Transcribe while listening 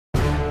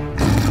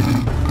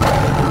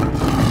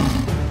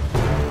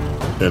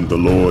And the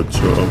Lord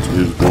shall utter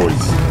his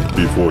voice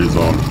before his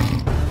army.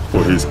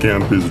 For his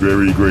camp is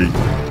very great,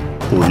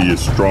 for he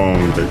is strong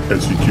that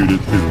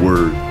executeth his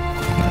word.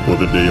 For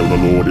the day of the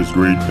Lord is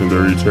great and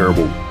very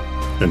terrible,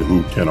 and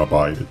who can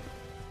abide it?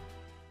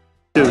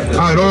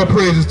 Alright, all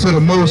praises to the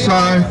Most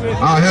High,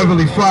 our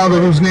Heavenly Father,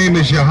 whose name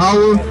is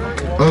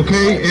Yahawah,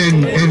 okay,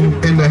 and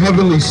the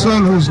Heavenly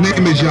Son, whose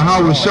name is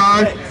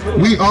Yahawashi.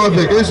 We are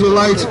the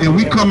Israelites, and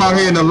we come out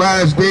here in the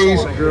last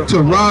days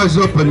to rise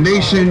up a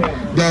nation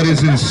that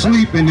is in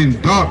sleep and in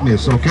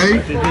darkness, okay?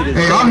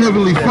 Hey, our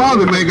Heavenly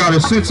Father, man, got a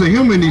sense of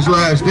humor in these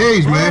last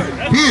days, man.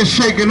 He is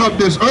shaking up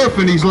this earth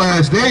in these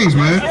last days,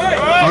 man.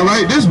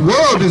 Alright, this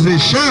world is in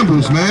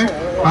shambles, man.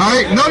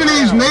 Alright, none of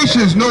these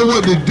nations know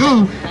what to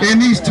do in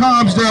these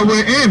times that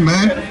we're in,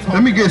 man.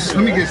 Let me get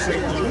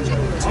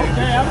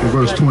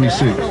verse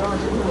 26.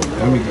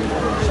 Let me get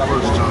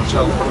 1 John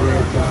chapter 3,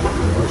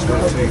 verse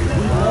 13.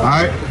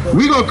 Alright,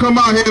 we're gonna come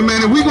out here,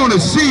 man, and we're gonna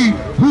see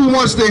who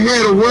wants to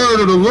hear the word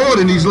of the Lord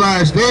in these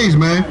last days,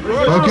 man.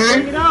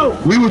 Okay?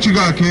 Read what you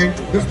got, King.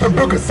 This is the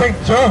book of St.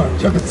 John,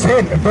 chapter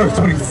 10 and verse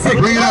 26.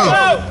 Bring it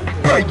out.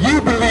 But you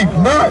believe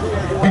not,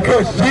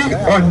 because ye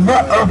are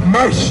not of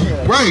my sheep.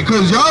 Right,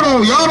 because y'all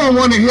don't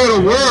want to hear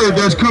the word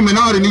that's coming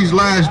out in these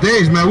last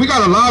days, man. We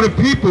got a lot of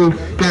people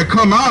that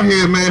come out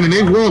here, man, and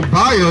they walk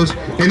by us,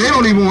 and they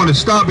don't even want to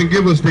stop and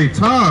give us their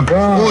time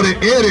or the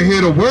ear to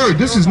hear the word.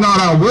 This is not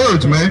our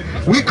words, man.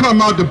 We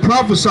come out to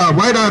prophesy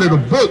right out of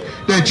the book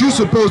that you're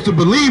supposed to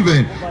believe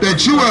in,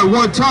 that you at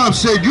one time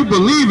said you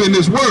believe in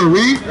this word.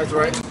 Read. That's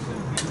right.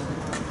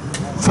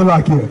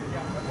 Salakia.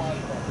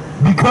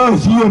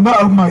 Because ye are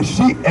not of my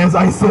sheep, as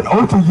I said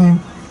unto you,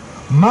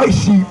 my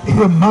sheep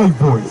hear my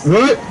voice.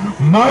 What?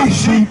 My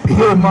sheep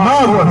hear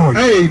my voice.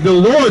 Hey, the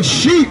Lord's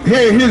sheep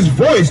hear his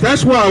voice.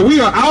 That's why we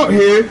are out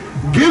here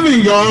giving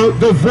y'all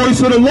the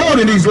voice of the Lord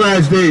in these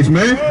last days,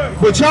 man.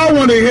 But y'all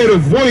want to hear the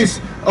voice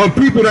of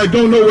people that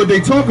don't know what they're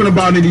talking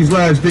about in these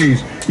last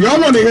days. Y'all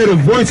want to hear the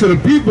voice of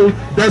the people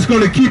that's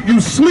going to keep you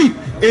asleep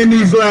in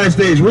these last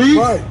days. Read.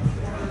 Right.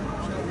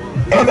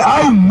 And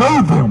I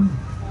know them,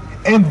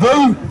 and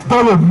they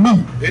follow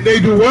me. And they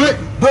do what?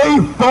 They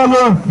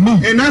follow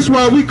me. And that's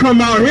why we come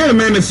out here,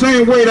 man, the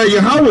same way that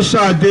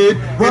Yahawashi did,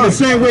 in the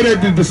same way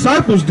that the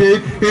disciples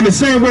did, in the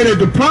same way that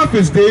the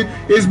prophets did,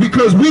 is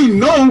because we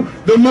know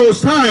the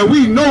Most High, and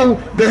we know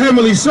the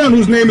Heavenly Son,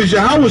 whose name is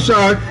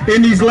Yahawashi,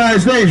 in these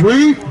last days.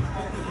 Read.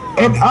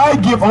 And I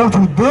give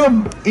unto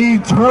them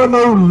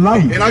eternal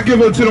life. And I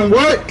give unto them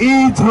what?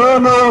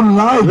 Eternal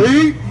life.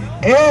 Read.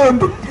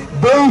 And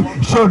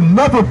they shall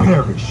never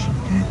perish,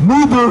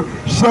 neither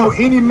shall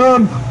any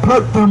man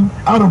pluck them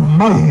out of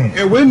my hand.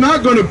 And we're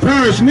not going to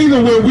perish,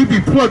 neither will we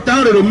be plucked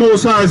out of the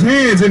Most High's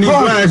hands in these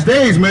last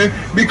days, man,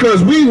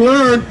 because we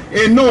learn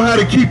and know how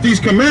to keep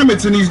these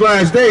commandments in these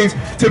last days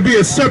to be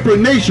a separate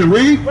nation.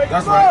 Read.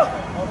 That's right.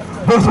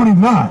 Verse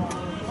 29.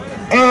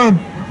 And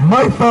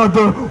my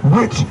Father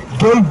which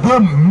gave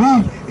them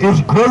me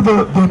is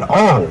greater than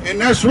all. And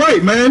that's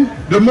right, man.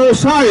 The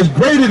Most High is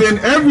greater than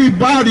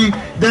everybody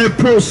that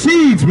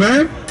proceeds,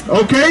 man.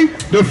 Okay?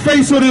 The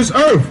face of this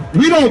earth.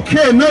 We don't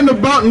care nothing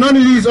about none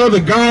of these other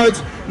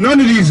gods, none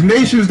of these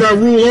nations that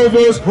rule over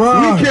us.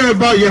 Right. We care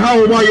about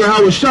Yahawah,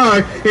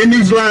 Yahawashi in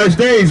these last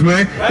days,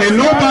 man. And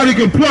nobody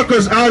can pluck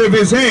us out of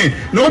his hand.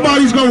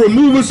 Nobody's going to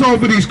remove us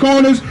off of these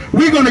corners.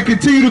 We're going to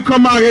continue to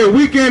come out here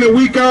week in and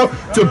week out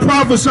to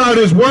prophesy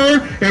this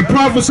word and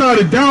prophesy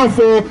the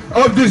downfall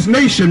of this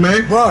nation,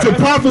 man. Right. To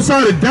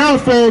prophesy the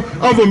downfall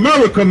of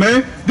America,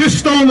 man. This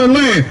stolen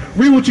land.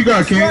 Read what you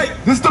got, King.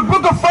 This is the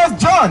book of 1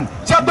 John,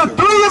 chapter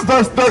 3,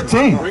 verse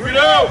 13. Bring it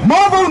out.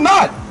 Marvel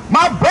not,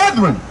 my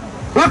brethren,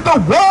 if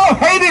the world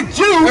hated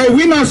you. Hey,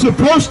 we're not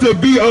supposed to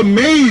be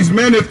amazed,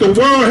 man, if the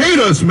world hate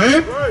us,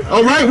 man.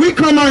 All right, we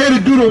come out here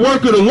to do the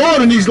work of the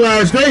Lord in these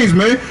last days,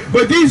 man.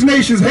 But these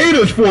nations hate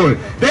us for it.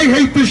 They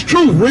hate this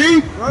truth.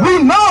 Read.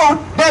 We know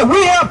that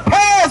we have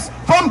passed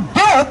from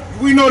death.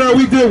 We know that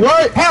we did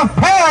what? Have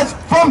passed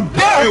from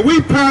death. And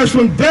we passed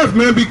from death,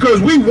 man, because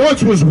we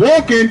once was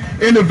walking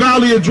in the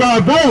valley of dry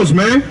bones,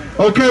 man.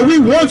 Okay, we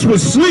once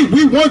was asleep.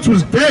 We once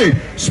was dead,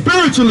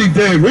 spiritually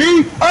dead.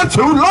 Read.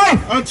 Unto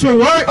life. Unto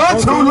what?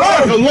 Unto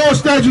life. The law,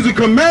 statutes, and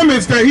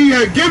commandments that he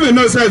had given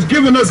us has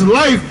given us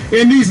life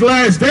in these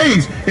last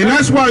days. And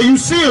that's why you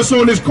see us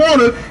on this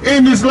corner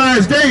in these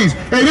last days.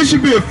 Hey, this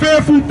should be a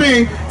fearful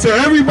thing to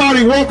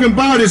everybody walking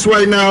by this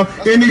right now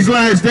in these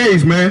last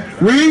days, man.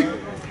 Read.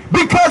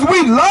 Because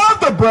we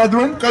love the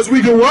brethren. Because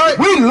we do what?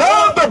 We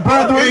love the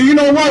brethren. And you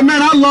know what, man?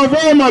 I love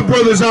all my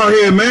brothers out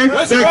here, man.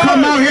 That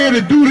come out here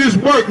to do this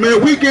work,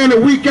 man, week in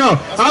and week out.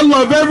 I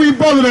love every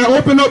brother that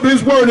open up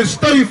his word and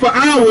study for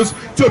hours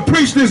to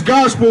preach this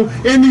gospel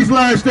in these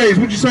last days.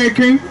 What you saying,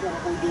 King?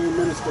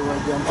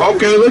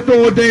 Okay, let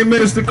the ordained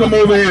minister come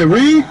over here.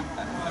 Read.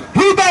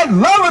 He that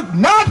loveth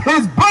not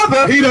his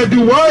brother. He that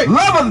do what?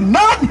 Loveth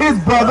not his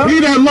brother. He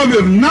that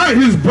loveth not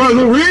his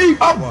brother, read.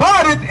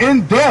 Abideth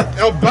in death.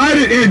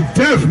 Abideth in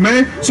death,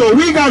 man. So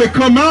we got to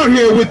come out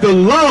here with the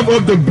love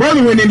of the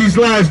brethren in these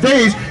last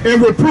days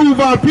and reprove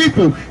our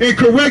people and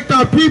correct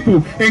our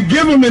people and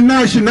give them the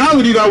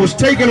nationality that was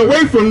taken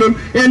away from them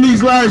in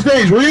these last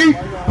days. Read.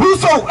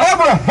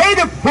 Whosoever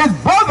hateth his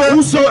brother.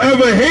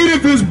 Whosoever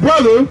hateth his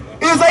brother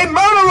is a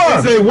murderer.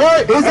 Is a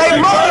what? Is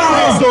a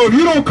murderer. So if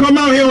you don't come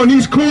out here on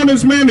these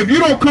corners, man, if you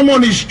don't come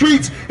on these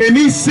streets in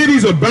these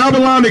cities of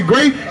Babylon the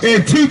Great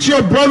and teach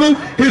your brother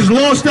his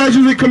law, statutes,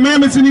 and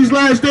commandments in these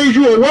last days,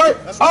 you are what?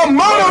 A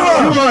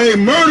murderer. You are a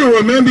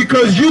murderer, man,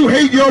 because you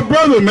hate your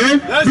brother, man.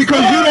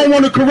 Because you don't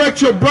want to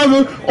correct your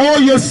brother or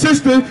your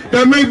sister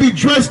that may be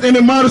dressed in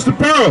immodest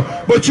apparel.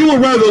 But you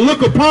would rather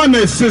look upon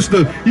that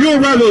sister. You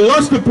would rather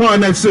lust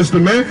upon that sister,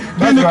 man,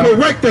 than to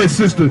correct that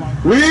sister.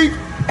 Read.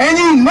 And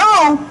you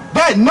know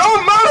that no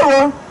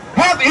murderer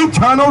hath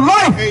eternal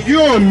life. And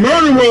you're a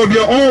murderer of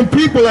your own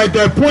people at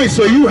that point,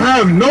 so you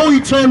have no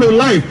eternal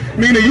life,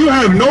 meaning you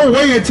have no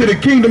way into the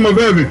kingdom of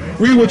heaven.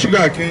 Read what you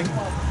got, King.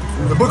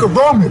 The book of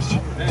Romans,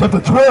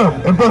 chapter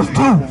 12 and verse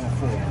 2.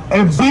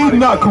 And be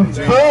not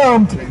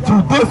conformed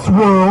to this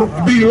world.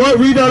 Be what?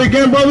 Read that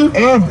again, brother.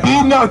 And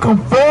be not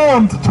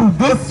conformed to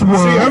this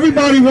world. See,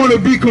 everybody want to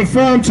be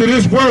conformed to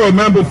this world,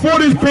 man. Before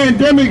this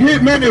pandemic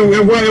hit, man,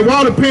 and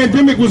while the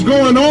pandemic was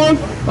going on,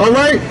 all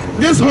right,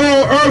 this whole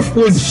earth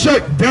was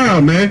shut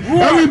down, man.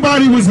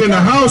 Everybody was in the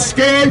house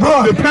scared.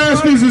 The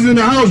pastors is in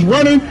the house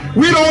running.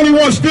 We the only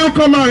ones still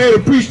come out here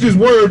to preach this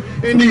word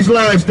in these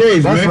last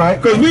days,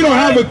 man. Because we don't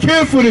have a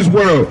care for this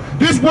world.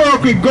 This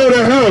world can go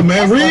to hell,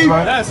 man. Read.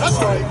 That's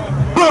right.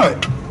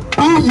 But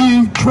be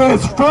ye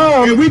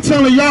transformed. And we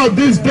telling y'all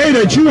this day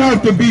that you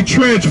have to be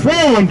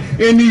transformed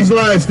in these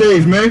last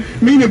days, man.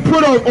 Meaning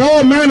put off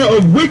all manner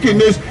of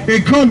wickedness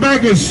and come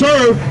back and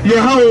serve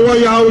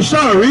Yahawah,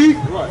 Yahawashi. Read.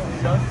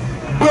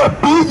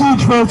 But be ye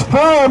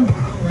transformed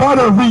by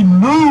the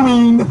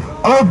renewing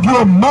of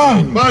your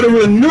mind. By the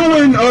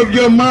renewing of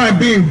your mind,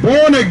 being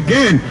born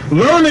again,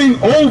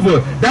 learning over.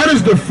 That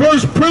is the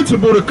first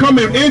principle to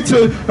coming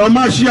into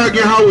Mashiach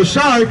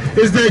Yahawashi,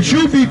 is that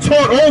you be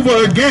taught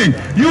over again.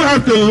 You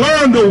have to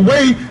learn the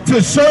way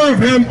to serve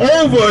him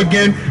over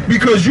again,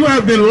 because you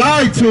have been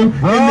lied to in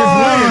this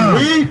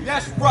land. Read.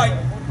 That's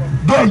right.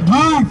 That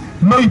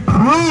ye may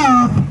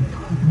prove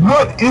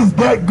what is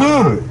that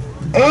good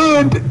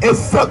and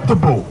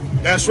acceptable.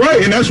 That's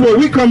right, and that's what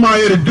we come out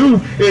here to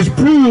do, is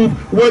prove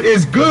what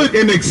is good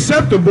and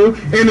acceptable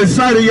in the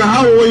sight of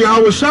Yahawah,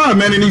 Yahawashi,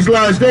 man, in these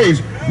last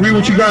days. Read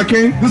what you got,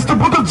 King. This is the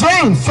book of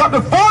James, chapter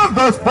 4,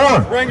 verse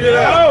 4. Bring it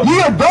out. Ye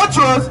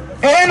adulterers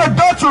and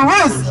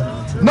adulteress,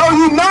 know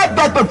ye not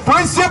that the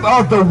friendship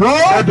of the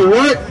world, That the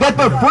what? that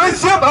the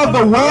friendship of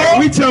the world,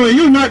 We telling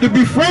you not to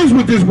be friends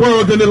with this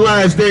world in the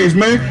last days,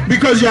 man,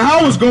 because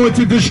Yahawah's going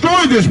to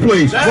destroy this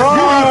place. You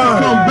have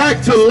to come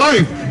back to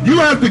life. You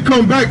have to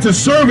come back to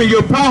serving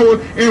your power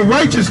and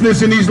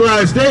righteousness in these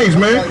last days,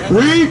 man.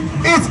 Read.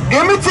 it's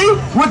enmity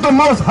with the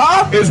Most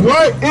High. It's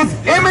what? It's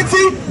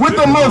enmity with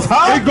the Most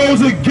High. It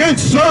goes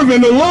against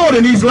serving the Lord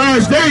in these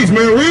last days,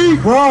 man. Read.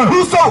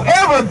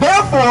 Whosoever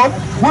therefore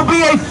will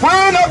be a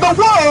friend of the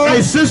world.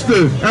 Hey,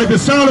 sister, at the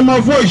sound of my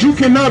voice, you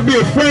cannot be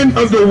a friend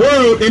of the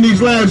world in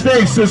these last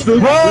days, sister.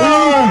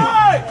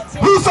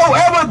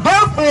 Whosoever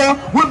therefore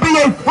will be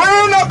a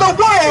friend of the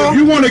world. If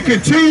you want to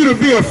continue to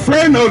be a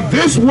friend of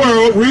this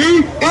world,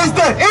 read. Is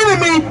the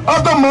enemy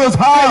of the Most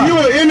High. You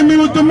an enemy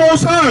with the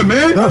Most High,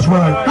 man. That's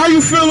right. How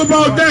you feel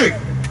about that?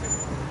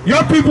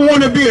 Your people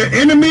want to be an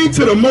enemy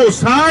to the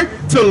Most High,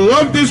 to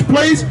love this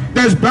place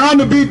that's bound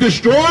to be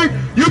destroyed?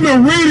 You've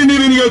been reading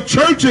it in your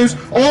churches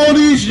all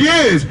these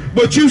years,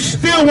 but you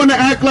still want to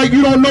act like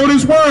you don't know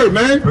this word,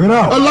 man. Bring it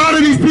out. A lot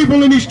of these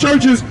people in these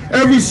churches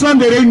every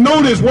Sunday, they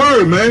know this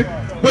word, man,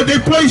 but they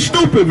play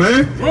stupid,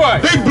 man. Right.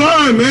 They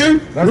blind, man.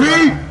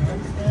 Read.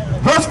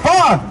 Verse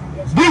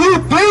 5. Do you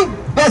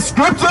think that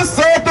Scripture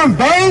saith in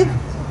vain,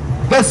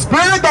 the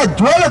spirit that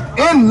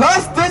dwelleth in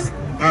lusteth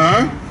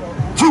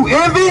to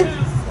envy?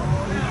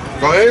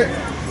 Go ahead.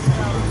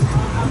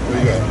 What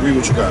you got? Read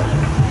what you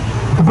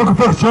got. The book of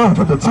 1 John,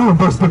 chapter 2 and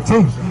verse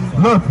 15.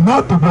 Love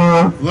not the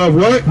world. Love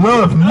what?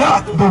 Love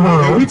not the And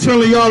world. we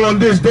telling y'all on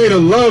this day to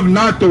love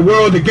not the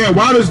world again.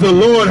 Why does the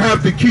Lord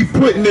have to keep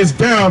putting this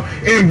down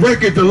in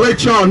record to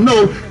let y'all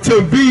know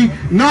to be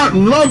not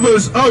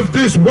lovers of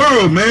this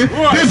world, man?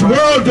 This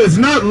world does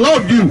not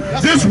love you.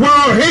 This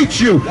world hates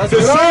you.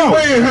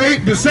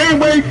 The same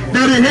way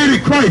that it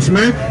hated Christ,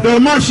 man. The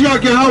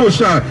Mashiach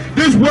Yahawashi.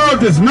 This world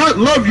does not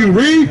love you.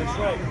 Read.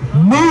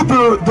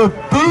 Neither the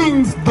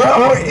things that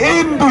are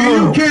in the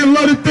You world. can't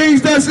love the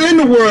things that's in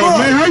the world,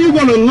 man. How you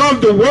going to love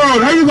the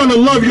world? How you going to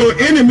love your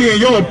enemy and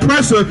your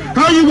oppressor?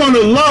 How you going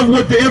to love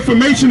with the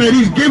information that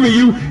he's giving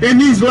you in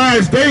these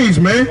last days,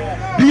 man?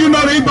 Do you know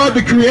they about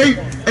to create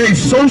a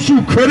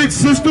social credit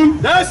system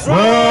That's right.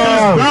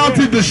 that's bound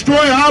to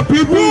destroy our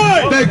people,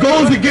 that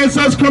goes against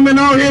us coming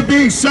out here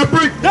being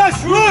separate.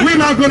 That's right. We're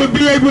not going to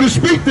be able to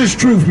speak this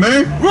truth,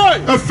 man.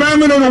 Right. A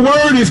famine of the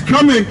word is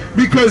coming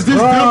because this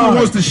devil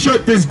wants to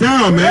shut this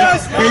down, man.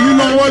 Yes, and you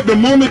know what? The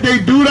moment they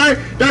do that,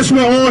 that's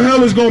when all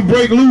hell is going to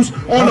break loose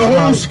on the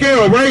whole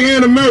scale right here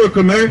in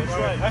America, man.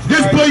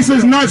 This place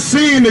is not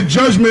seeing the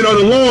judgment of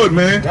the Lord,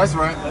 man. That's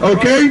right.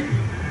 Okay?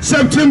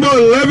 September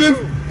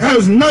 11th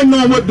has nothing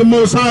on what the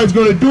Most High is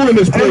going to do in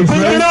this place,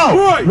 bring man. it out.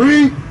 Right.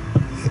 Read.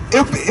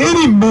 If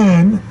any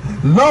man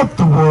love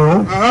the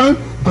world,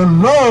 the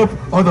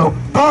love of the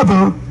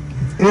Father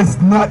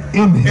is not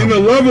in him. And the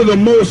love of the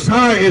Most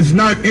High is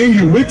not in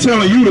you. We're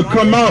telling you to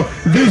come out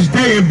this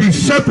day and be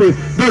separate.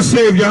 Thus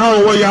saith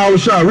Yahawah,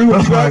 Yahawashi. Read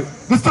what you got.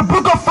 This is the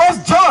book of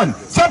 1 John,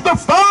 chapter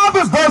 5,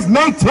 verse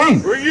 19.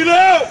 Bring it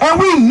out. And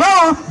we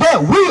know that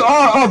we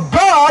are of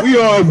God. We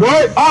are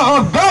what?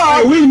 Are of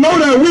God. And we know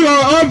that we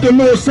are of the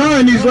Most High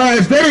in these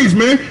last days,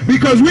 man,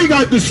 because we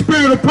got the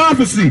spirit of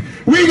prophecy.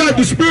 We got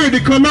the spirit to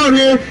come out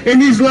here in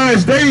these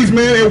last days,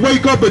 man, and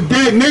wake up a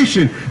dead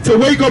nation, to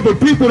wake up a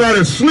people that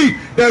are asleep,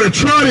 that are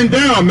trodden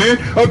down, man,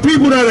 of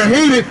people that are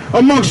hated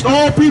amongst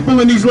all people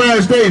in these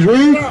last days.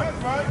 Read.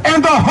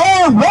 And the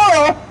whole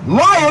world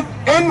lieth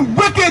in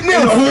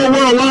wickedness. And the whole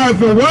world lieth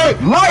in what?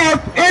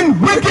 Lieth in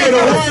wickedness. Okay,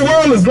 the whole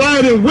world is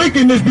lying in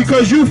wickedness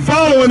because you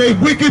following a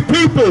wicked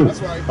people.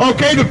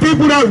 Okay, the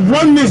people that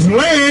run this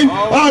land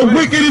are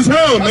wicked as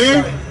hell,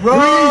 man.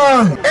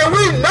 Right. And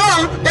we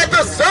know that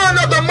the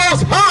Son of the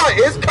Most High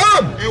is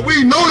come. And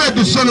we know that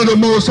the Son of the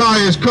Most High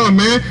has come,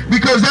 man,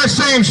 because that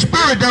same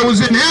spirit that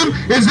was in him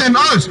is in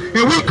us.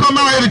 And we come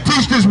out here to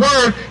teach this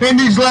word in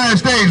these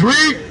last days.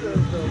 Read.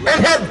 And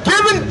have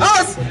given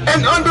us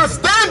an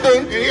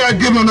understanding. And he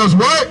had given us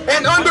what?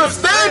 An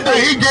understanding.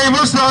 And he gave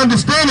us the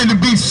understanding to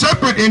be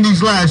separate in these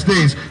last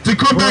days, to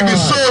come back and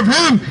serve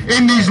him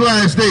in these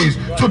last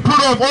days, to put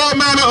off all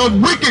manner of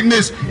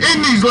wickedness in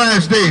these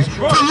last days,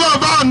 to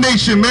love our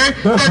nation, man,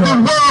 that the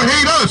world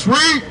hate us.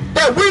 Read.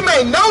 That we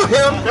may know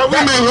him. That we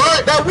may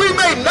what? That we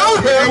may know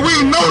him. And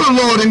we know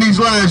the Lord in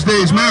these last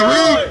days, man.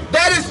 Read.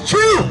 That is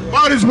true.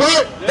 By this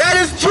what? That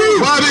is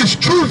true. By this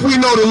truth we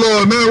know the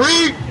Lord, man.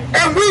 Read.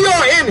 And we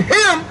are in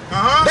him.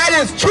 That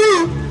is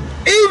true.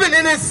 Even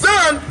in his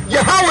Son,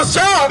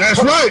 Yahawashi.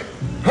 That's right.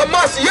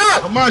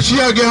 Hamashiach.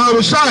 Hamashiach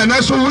Yahawashi, and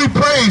that's what we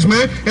praise,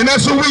 man. And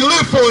that's what we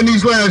live for in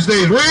these last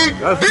days. Read.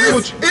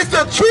 This is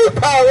the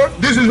true power.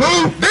 This is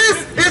who?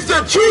 This is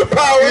the true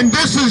power. And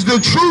this is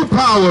the true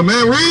power,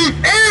 man. Read.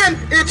 And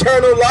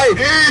eternal life.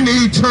 And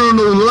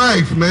eternal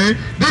life, man.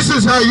 This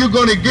is how you're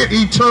going to get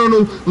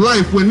eternal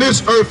life when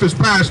this earth is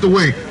passed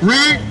away.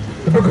 Read.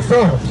 The book of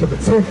Psalms, chapter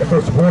 10, and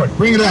verse 1.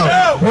 Bring it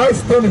out. Why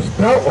standest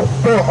thou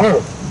afar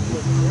off?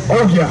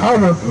 O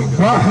Yahawah,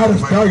 why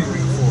hidest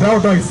thou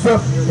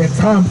thyself in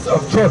times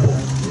of trouble?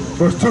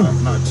 Verse 2.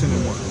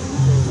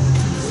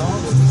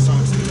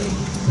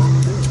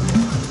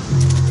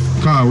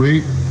 Come on,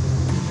 read.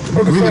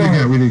 Read it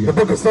again, read it again. The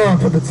book of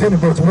Psalms, chapter 10,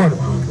 and verse 1.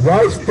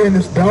 Why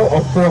standest thou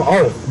afar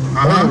off?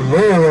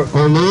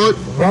 Oh Lord,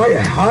 why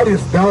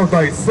hidest thou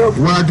thyself?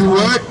 Why do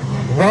what?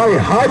 Why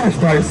hidest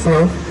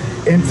thyself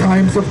in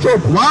times of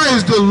trouble? Why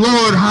is the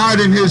Lord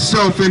hiding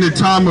himself in a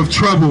time of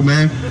trouble,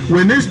 man?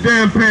 When this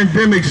damn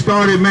pandemic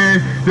started,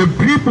 man, the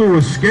people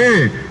were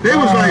scared. They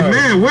was like,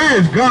 man, where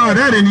is God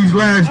at in these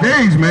last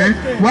days, man?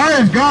 Why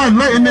is God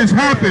letting this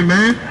happen,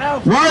 man?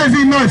 Why is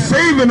he not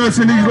saving us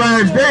in these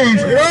last days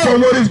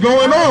from what is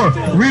going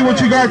on? Read what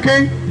you got,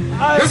 King.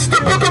 This is the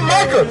book of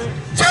Micah,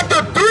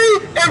 chapter 3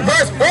 and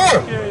verse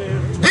 4.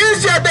 Then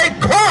shall they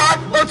cry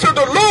unto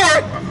the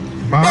Lord,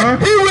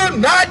 but he will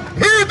not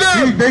hear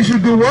them. They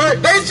should do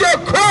what? They shall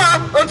cry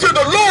unto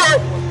the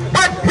Lord,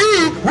 but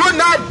he will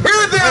not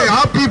hear them. Hey,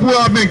 our people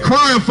have been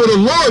crying for the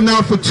Lord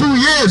now for 2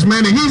 years,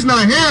 man, and he's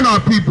not hearing our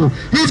people.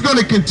 He's going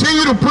to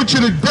continue to put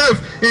you to death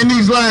in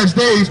these last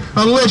days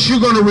unless you're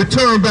going to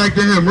return back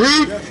to him.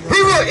 Read.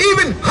 He will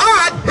even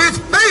hide his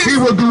face. He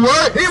will do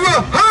what? He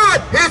will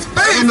hide his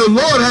face. And the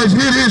Lord has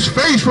hid his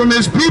face from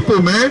his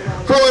people, man,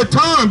 for a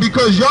time,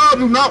 because y'all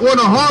do not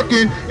want to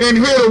hearken and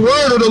hear the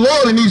word of the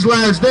Lord in these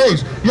last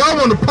days. Y'all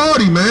want to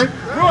party, man.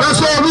 That's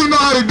all we know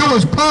how to do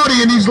is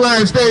party in these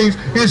last days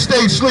and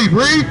stay asleep.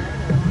 Read.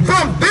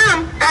 From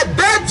them at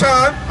that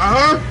time,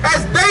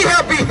 as they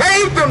have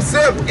behaved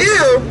themselves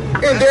ill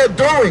in their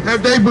doing.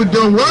 Have they been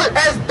done what?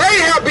 As they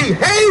have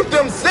behaved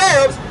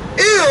themselves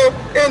ill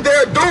in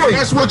their doing.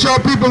 That's what y'all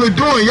people are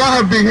doing. Y'all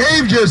have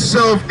behaved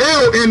yourself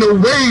ill in the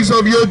ways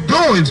of your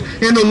doings.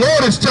 And the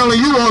Lord is telling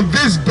you on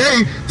this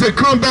day to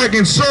come back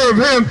and serve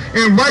him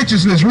in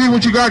righteousness. Read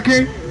what you got,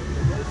 King.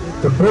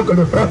 The book of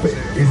the prophet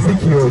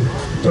Ezekiel,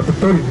 chapter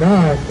 39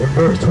 and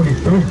verse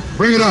 23.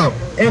 Bring it out.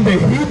 And the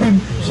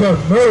heathen shall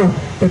know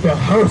that the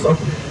house of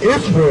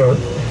Israel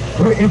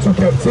went into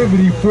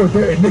captivity for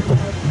their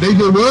iniquity. They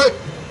did what?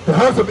 The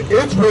house of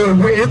Israel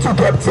went into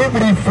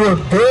captivity for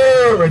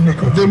their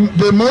iniquity.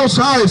 The Most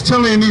High is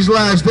telling in these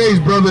last days,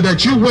 brother,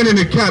 that you went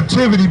into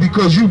captivity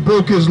because you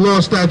broke his law,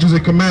 statutes,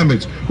 and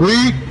commandments.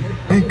 Read.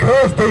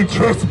 because they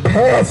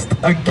trespassed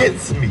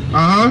against me.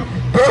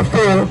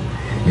 Therefore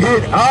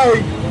hid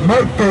I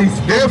my face.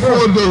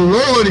 Therefore the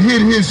Lord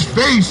hid his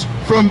face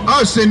from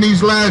us in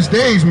these last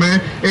days,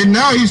 man. And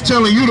now he's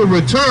telling you to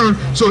return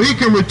so he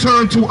can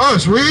return to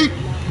us. Read.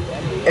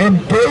 And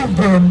gave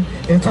them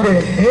into the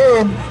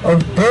hand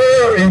of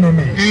their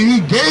enemy. And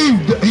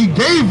he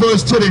gave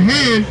us to the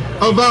hand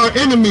of our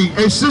enemy.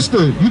 Hey,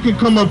 sister, you can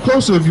come up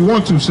closer if you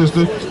want to,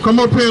 sister. Come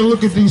up here and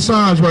look at these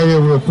signs right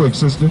here real quick,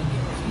 sister.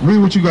 Read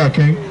what you got,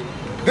 King.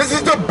 This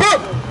is the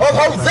book of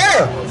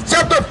Hosea,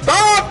 chapter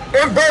 5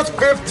 and verse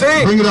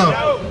 15. Bring it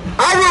out.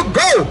 I will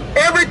go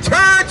and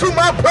return to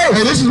my place.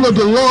 Hey, this is what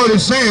the Lord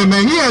is saying,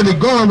 man. He had to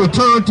go and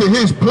return to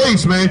his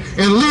place, man,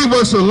 and leave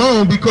us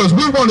alone because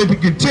we wanted to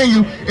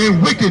continue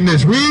in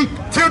wickedness. Read.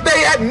 Till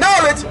they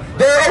acknowledge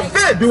their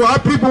offense. Do our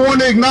people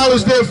want to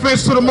acknowledge their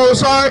offense to the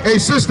Most High? Hey,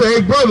 sister,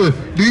 hey, brother,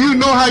 do you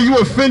know how you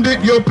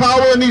offended your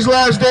power in these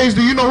last days?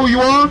 Do you know who you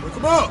are?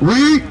 Come on.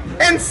 Read.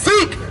 And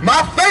seek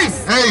my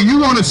face. Hey, you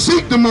want to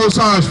seek the Most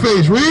High's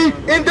face. Read.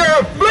 In their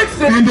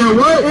affliction. In their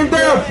what? In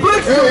their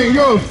affliction. Hey,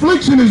 your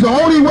affliction is the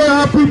only way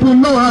our people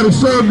know how to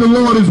serve the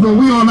Lord is when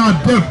we on our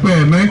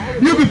deathbed, man.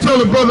 You can tell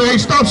a brother, hey,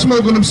 stop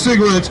smoking them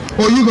cigarettes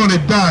or you're going to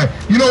die.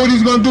 You know what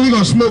he's going to do? He's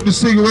going to smoke the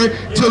cigarette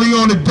till he's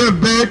on the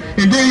deathbed,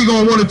 and then he's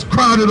going to want to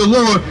cry to the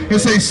Lord and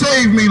say,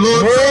 save me,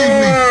 Lord, save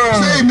me.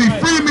 Save me,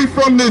 free me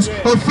from this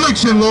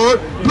affliction,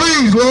 Lord.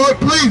 Please, Lord,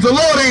 please. The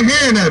Lord ain't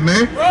hearing that,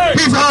 man.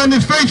 He's hiding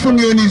his face from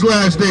you in these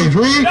last days.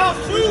 Read.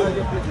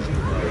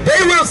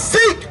 They will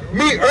seek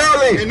me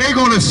early. And they're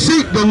going to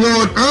seek the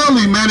Lord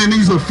early, man, in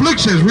these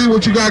afflictions. Read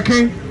what you got,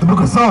 King. The book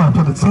of Psalms,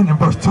 chapter 10 and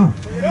verse 2.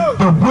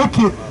 The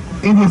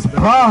wicked in his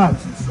pride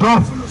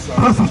doth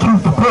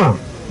persecute the poor.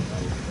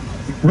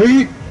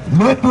 Read.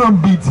 Let them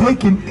be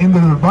taken in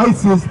their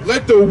devices.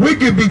 Let the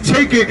wicked be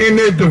taken in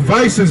their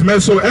devices,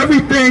 man. So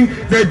everything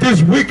that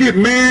this wicked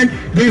man,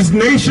 these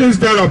nations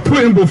that are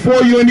putting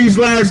before you in these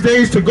last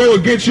days to go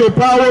against your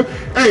power,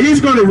 hey, he's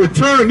going to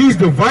return these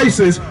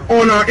devices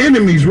on our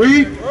enemies.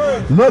 Read.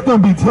 Let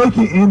them be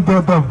taken in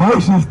the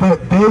devices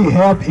that they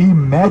have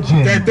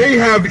imagined. That they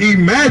have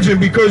imagined,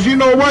 because you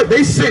know what?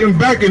 They sitting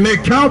back in their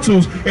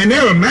councils and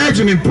they're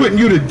imagining putting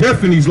you to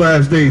death in these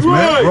last days,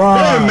 man.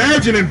 They're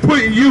imagining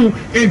putting you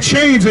in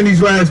chains in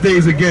these last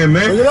days again,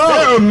 man.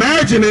 They're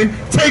imagining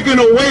taking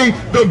away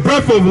the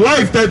breath of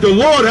life that the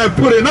Lord have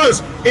put in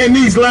us in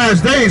these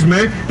last days,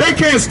 man. They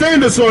can't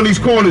stand us on these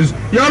corners.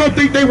 Y'all don't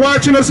think they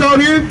watching us out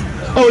here?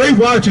 Oh, they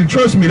watching.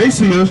 Trust me, they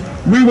see us.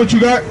 Read what you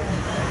got.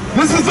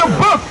 This is the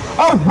book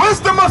of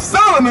Wisdom of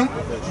Solomon,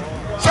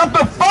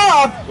 chapter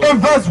 5 and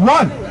verse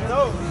 1.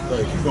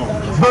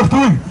 Verse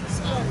 3.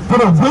 For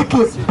the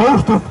wicked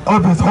boasteth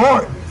of his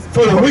heart.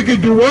 For the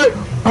wicked do what?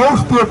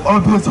 Boasteth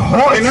of his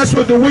heart. And that's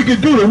what the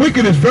wicked do. The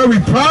wicked is very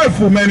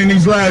prideful, man, in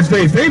these last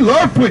days. They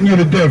love putting you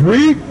to death.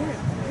 Read.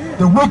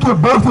 The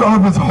wicked boasteth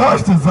of his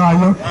heart's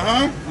desire,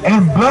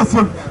 and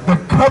blesseth the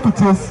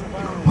covetous,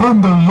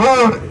 whom the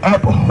Lord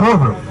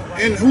abhorreth.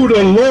 And who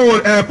the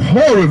Lord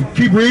abhorreth.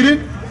 Keep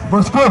reading.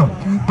 Verse 4.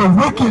 The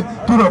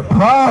wicked, through the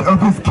pride of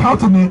his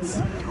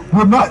countenance,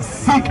 will not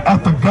seek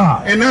after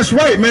God. And that's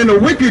right, man. The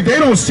wicked, they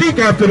don't seek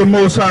after the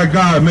Most High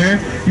God,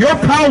 man. Your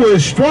power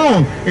is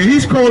strong, and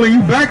he's calling you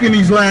back in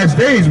these last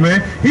days,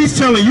 man. He's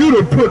telling you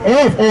to put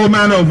off all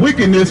manner of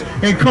wickedness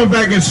and come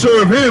back and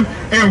serve him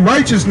in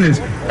righteousness.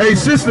 Hey,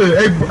 sister,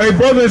 hey,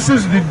 brother and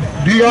sister,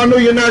 do y'all know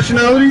your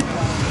nationality?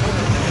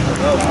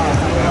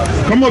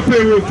 Come up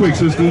here real quick,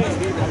 sister.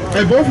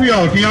 Hey, both of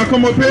y'all, can y'all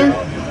come up here?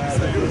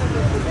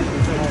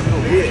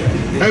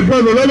 Hey,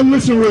 brother, let him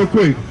listen real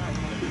quick.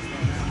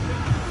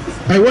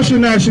 Hey, what's your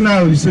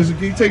nationality, sister?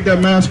 Can you take that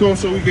mask off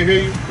so we can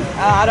hear you?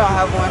 I don't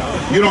have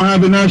one. You don't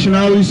have the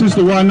nationality,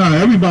 sister? Why not?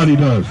 Everybody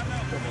does.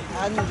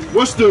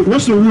 What's the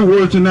root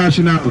word to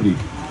nationality?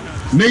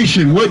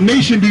 Nation. What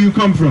nation do you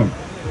come from?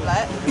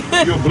 Black.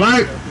 You're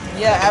black?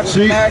 Yeah,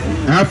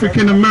 African-American.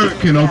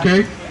 African-American,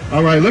 okay.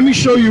 All right, let me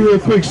show you real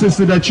quick,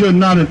 sister, that you're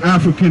not an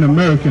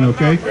African-American,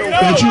 okay?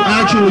 That you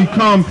actually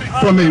come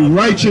from a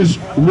righteous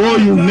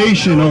royal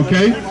nation,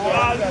 okay?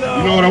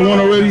 You know what I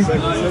want already?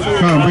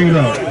 Come on, bring it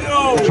up.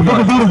 The book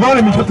of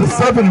Deuteronomy, chapter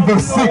 7 and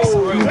verse 6.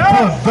 For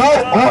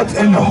thou art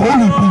an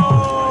holy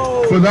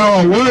people. For thou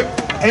art what?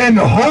 An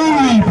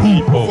holy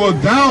people. For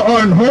thou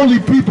art an holy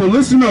people.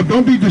 Listen up,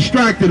 don't be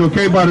distracted,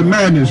 okay, by the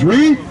madness.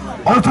 Read.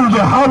 Unto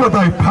Yahawah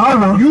thy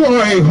power. You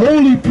are a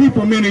holy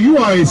people, meaning you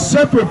are a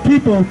separate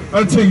people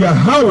unto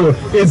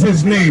Yahawah is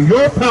his name.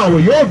 Your power,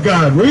 your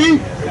God. Read.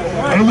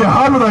 And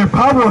Yahawah thy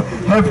power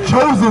have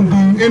chosen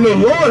thee. And the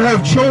Lord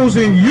have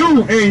chosen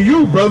you and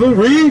you, brother.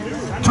 Read.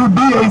 To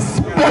be a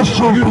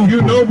special people.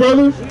 You know,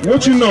 brother?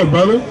 What you know,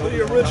 brother?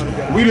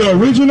 We the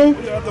original?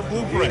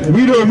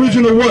 We the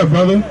original what,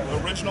 brother?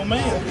 Original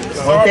man.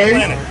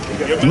 Okay.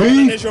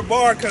 Read. Is your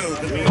barcode.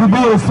 To be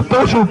a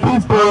special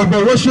people.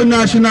 But what's your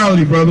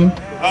nationality, brother?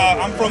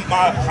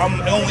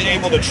 I'm only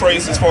able to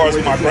trace as far as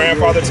what my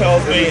grandfather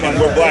tells me, and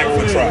we're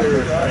Blackfoot tribe.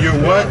 You're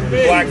what?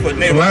 Blackfoot,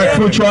 Native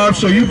Blackfoot tribe,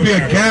 so you'd be a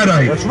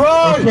Gadite,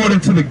 according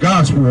to the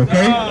gospel,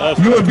 okay?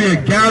 You would be a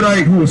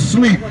Gadite who is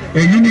asleep,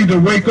 and you need to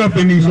wake up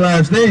in these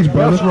last days,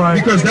 brother. That's right.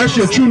 Because that's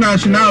your true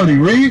nationality,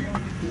 read.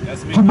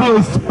 To be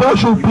a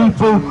special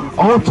people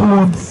unto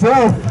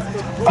himself,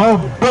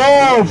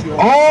 above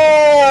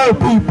all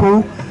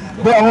people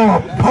that are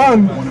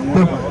upon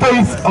the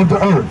face of the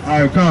earth.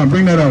 All right, come on,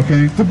 bring that out,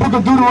 King. The book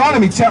of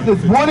Deuteronomy, chapter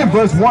 1 and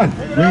verse 1.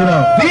 Bring it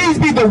out. These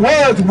be the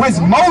words which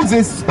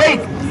Moses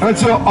spake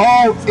unto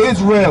all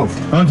Israel.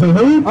 Unto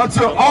who?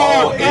 Unto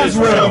all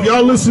Israel.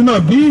 Y'all listen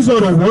up. These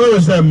are the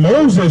words that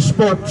Moses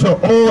spoke to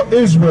all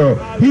Israel.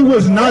 He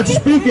was not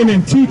speaking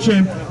and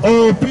teaching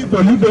all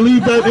people. You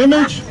believe that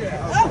image?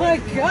 Oh my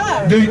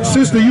God.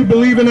 Sister, you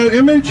believe in that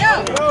image?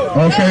 Yeah.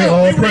 Okay,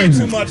 all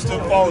praises.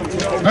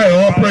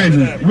 Hey, all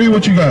praises. Read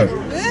what you got.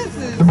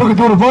 The book of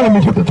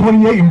Deuteronomy, chapter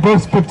 28 and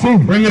verse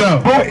 15. Bring it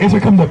out. But it shall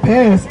come to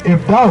pass,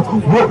 if thou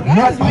wilt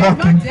not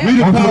hearken.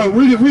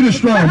 Read it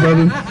strong,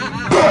 brother.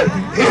 But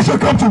it shall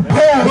come to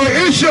pass. But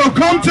it shall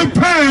come to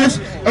pass.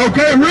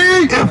 Okay,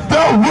 read. If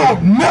thou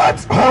wilt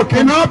not hearken.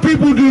 And our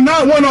people do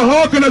not want to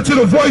hearken unto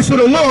the voice of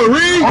the Lord.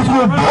 Read. Unto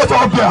the voice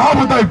of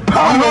Yahawah thy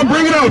power.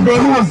 Bring it out,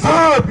 brother. To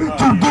observe,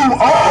 to do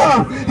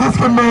all his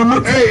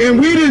commandments. Hey,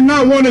 and we did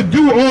not want to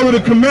do all of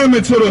the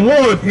commandments of the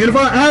Lord. And if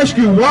I ask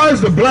you, why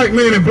is the black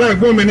man and black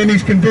woman in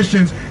these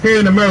conditions here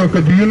in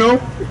America? Do you know?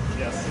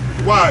 Yes.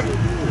 Why?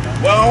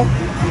 Well,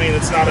 I mean,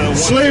 it's not a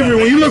slavery.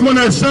 When you look on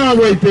that sign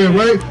right there,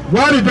 right?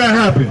 Why did that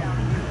happen?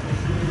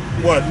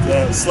 What,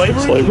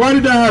 slavery? Why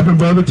did that happen,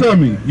 brother? Tell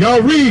me.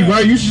 Y'all read,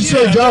 right? You should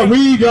say y'all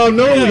read, y'all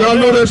know. Y'all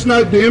know that's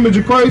not the image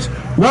of Christ.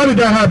 Why did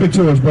that happen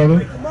to us, brother?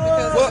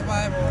 Because of the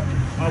Bible.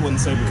 I wouldn't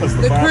say because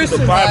the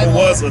Bible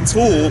was a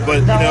tool,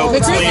 but you know, the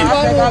Christian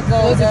Bible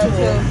was a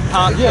tool.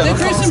 The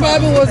Christian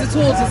Bible was a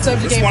tool to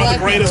subjugate it's one of the black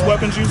greatest people.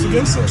 weapons used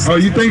against us. Oh,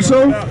 you think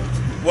so?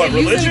 What,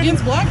 They used it religion?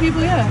 against black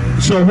people, yeah.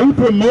 So who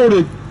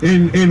promoted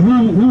and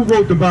who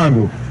wrote the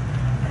Bible?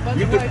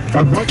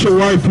 A bunch of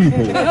white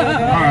people. All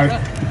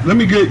right. Let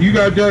me get, you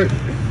got that?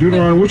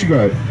 Deuteronomy, what you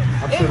got?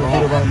 Go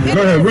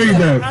ahead, read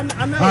that.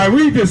 All right,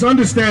 read this.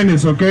 Understand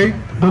this, okay?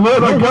 The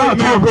Lord our God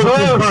to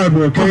observe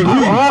Bible, okay? to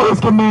do all his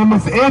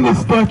commandments and his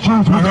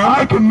statutes, which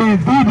I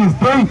command thee this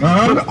day,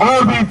 with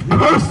all these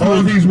curses.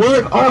 All these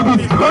what? All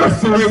these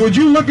curses. Hey, would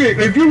you look at,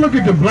 if you look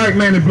at the black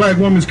man and black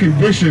woman's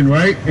condition,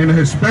 right? And the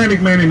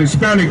Hispanic man and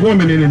Hispanic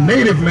woman and the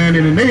native man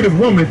and the native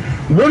woman,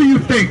 what do you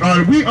think?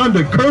 Are we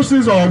under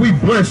curses or are we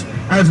blessed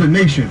as a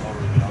nation?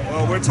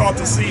 Well, we're taught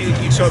to see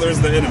each other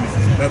as the enemy.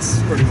 That's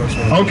pretty much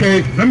what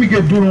okay, let me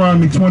get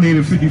Deuteronomy 28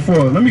 and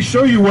 54. Let me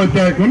show you what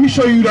that, let me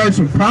show you that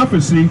some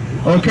prophecy,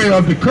 okay,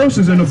 of the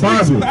curses in the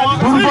Bible.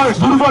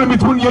 Deuteronomy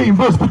 28 and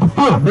verse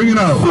 54. Bring it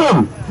out.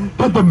 So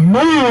that the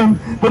man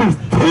that is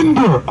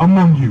tender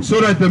among you.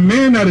 So that the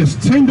man that is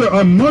tender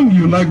among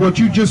you, like what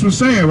you just was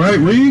saying, right?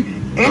 Read.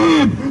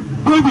 And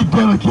very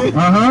delicate.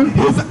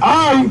 His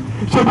eye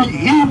shall be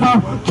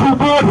evil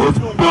toward his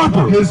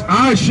brother. His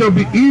eye shall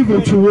be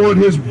evil toward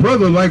his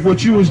brother, like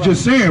what you was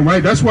just saying,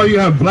 right? That's why you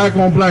have black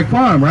on black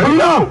crime, right?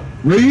 No.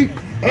 Read.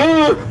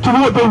 And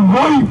toward the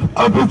wife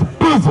of his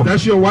bosom.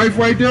 That's your wife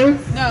right there?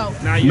 No.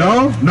 Not yet.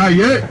 No, not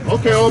yet.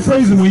 Okay, all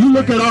praises. When you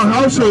look at our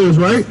households,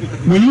 right?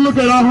 When you look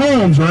at our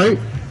homes, right?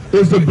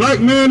 Is the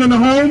black man in the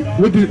home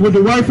with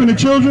the wife and the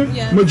children?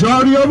 Yes.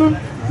 Majority of them?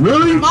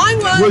 Really? Mine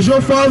was. Was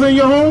your father in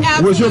your home?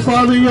 Absolutely. Was your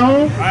father in your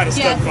home? I had a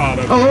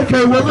stepfather. Oh,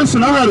 okay. Well,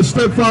 listen, I had a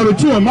stepfather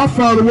too, and my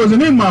father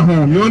wasn't in my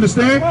home. You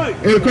understand?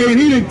 Okay, and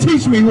he didn't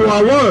teach me who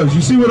I was.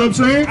 You see what I'm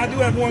saying? I do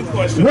have one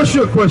question. What's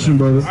your question,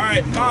 brother? All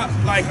right,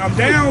 like I'm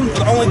down.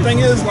 The only thing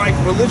is, like,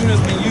 religion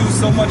has been used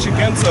so much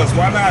against us.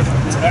 Why not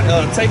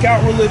take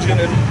out religion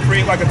and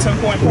create like a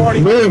 10-point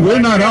party? We're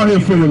not out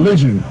here for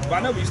religion.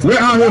 We're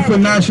out here for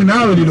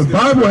nationality. The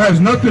Bible has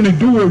nothing to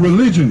do with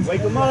religion.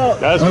 Wake them up.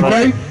 That's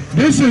okay? Right.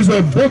 This is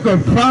a book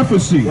of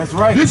prophecy. That's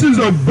right. This is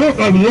a book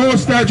of law,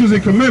 statutes,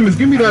 and commandments.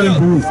 Give me that in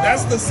Baruch.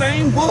 That's the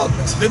same book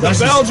that the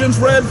Belgians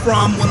read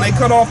from when they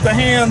cut off the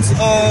hands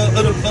of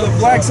the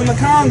blacks in the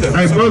Congo.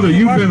 Hey, brother,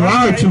 you've been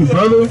lied to,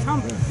 brother.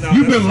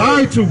 You've been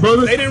lied to,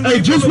 brother. Hey,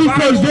 just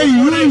because they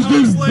use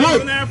this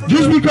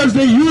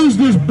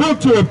book,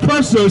 to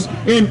oppress us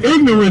in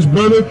ignorance,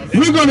 brother,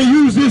 we're gonna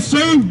use this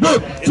same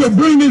book to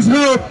bring this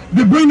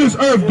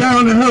earth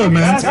down to hell,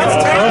 man.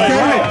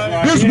 Okay?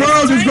 This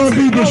world is gonna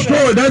be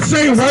destroyed. That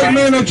same white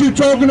man that you're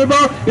talking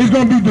about is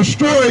gonna be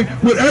destroyed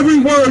with every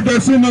word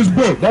that's in this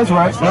book. That's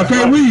right.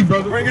 Okay, read,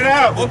 brother. Bring it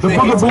out. The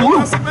book of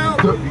Baruch.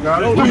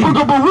 The book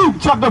of Baruch,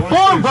 chapter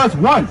 4, verse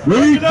 1.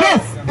 Read.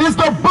 This is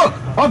the book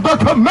of the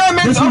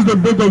commandments. This is the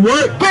book of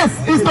what?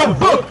 This is the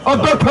book of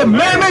the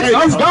commandments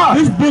of God.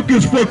 This book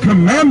is for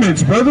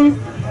commandments, brother.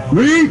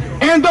 Read.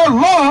 And the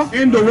law.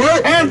 And the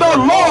what? And the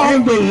law.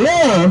 And the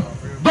law.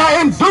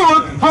 That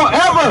endureth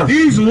forever.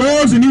 These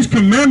laws and these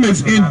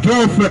commandments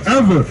endure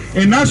forever.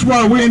 And that's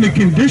why we're in the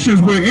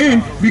conditions we're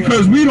in,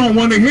 because we don't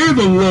want to hear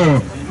the law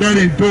that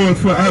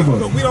endures forever.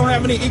 But we don't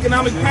have any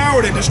economic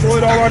power. They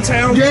destroyed all our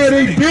towns. Yeah,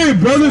 they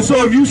did, brother.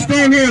 So if you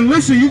stand here and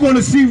listen, you're going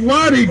to see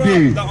why they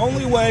did. The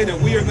only way that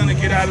we are going to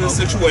get out of this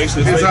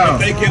situation is if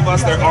they give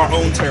us our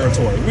own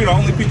territory. We're the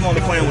only people on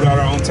the planet without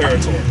our own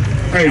territory.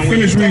 Hey,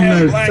 finish reading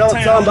that.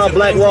 Talking about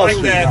Black Wall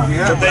Street.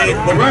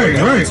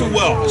 Right.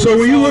 So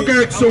when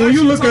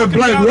you look at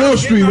Black Wall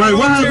Street, right?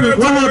 What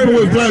happened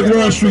with Black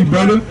Wall Street,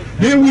 brother?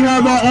 Then we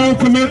have our own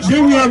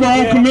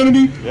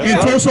community in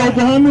Tulsa,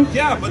 Oklahoma.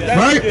 Yeah, but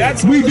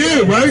right? We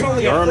did, right?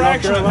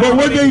 But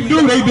what they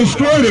do, they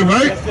destroyed it,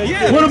 right?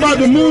 What about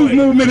the MOVE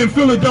movement in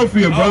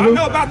Philadelphia, brother? I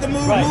know about the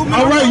MOVE movement.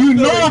 All right, you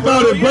know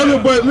about it, brother.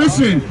 But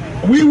listen.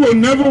 We will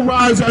never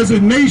rise as a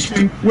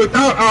nation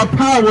without our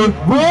power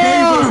who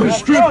gave us the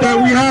strength that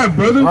we have,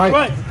 brother.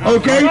 Right.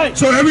 Okay? Right.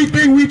 So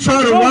everything we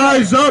try to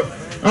rise up,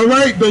 all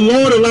right, the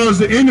Lord allows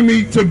the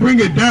enemy to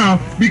bring it down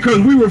because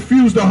we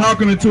refuse to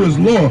hearken into his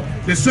law.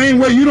 The same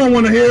way you don't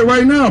want to hear it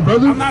right now,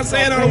 brother. I'm not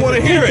saying I don't want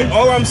to hear it.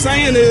 All I'm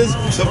saying is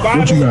the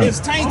Bible is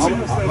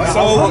tainted.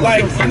 So,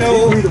 like, you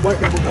know, you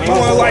want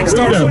to, like,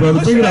 start... Yeah,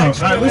 brother, bring it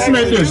out. All right, listen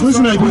at this.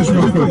 Listen at this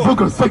real quick. The book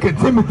of 2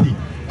 Timothy.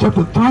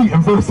 Chapter 3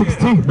 and verse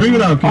 16. Bring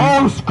it out, King.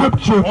 All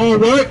scripture. All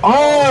what?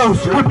 All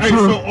scripture. Hey,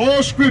 so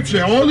all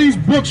scripture, all these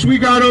books we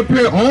got up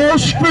here, all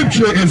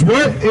scripture is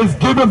what? Is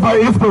given by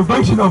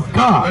inspiration of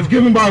God. It's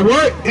given by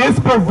what?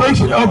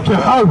 Inspiration of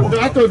Yahawah.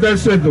 I thought that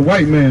said the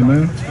white man,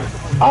 man.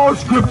 All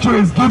scripture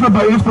is given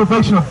by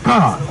inspiration of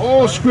God.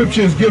 All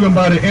scripture is given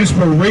by the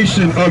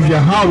inspiration of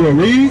Yahawah.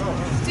 Read.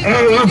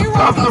 And is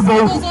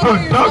profitable for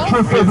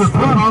doctrine and reproof.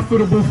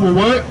 Profitable for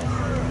what?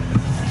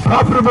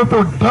 Profitable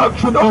for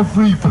doctrine of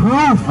reproof.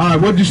 All right,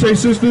 what did you say,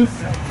 sister?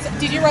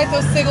 Did you write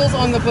those sigils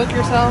on the book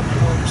yourself?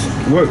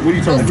 What are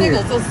you talking Those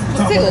about? sigils, those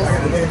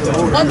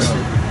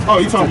sigils. Oh,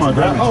 you talking about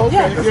that? Oh,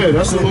 okay. Yeah,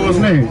 that's the Lord's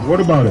name.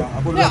 What about it?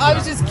 Yeah, I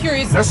was just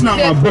curious. That's not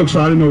my book,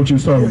 so I didn't know what you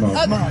was talking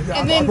about.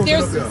 And then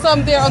there's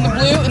some there on the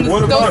blue, and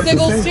those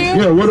sigils too?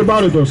 Yeah, what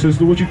about it though,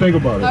 sister? What you think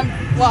about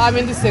it? Well, I'm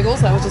into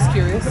sigils. I was just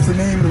curious. That's the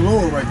name of the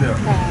Lord right there.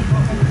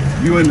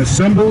 You in the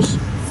symbols?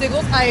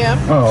 Sigils, I am.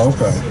 Oh,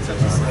 okay.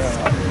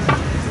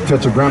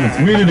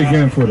 Tetragrammaton. Read it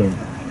again for them.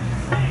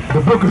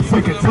 The book of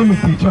 2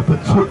 Timothy, chapter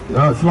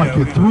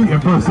 3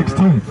 and verse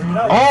 16.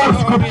 All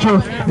scripture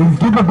is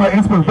given by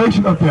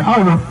inspiration of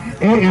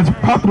Yahawah and is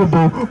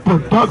profitable for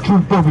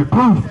doctrine, for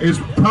reproof. It's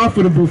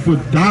profitable for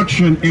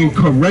doctrine and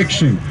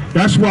correction.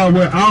 That's why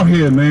we're out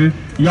here, man.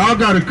 Y'all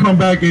got to come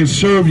back and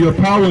serve your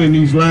power in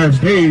these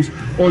last days,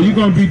 or you're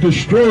going to be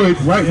destroyed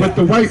right with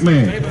the white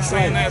man. They've been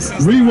saying that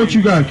since... Read what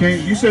you got,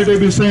 King. You said they've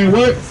been saying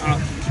what?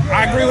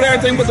 I agree with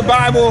everything but the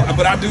Bible,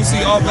 but I do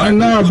see all black.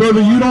 Nah,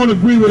 brother, you don't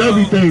agree with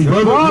everything,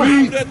 brother.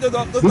 Read.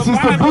 This is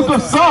the book of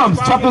Psalms,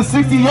 chapter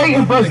 68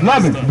 and verse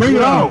 11. Bring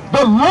it out.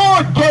 The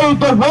Lord gave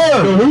the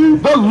word. The who?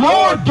 The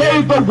Lord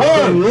gave the The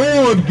word.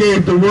 Lord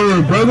gave the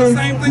word, brother.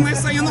 Same thing they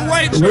say in the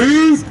white church.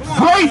 Read.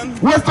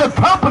 Great was the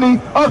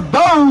company of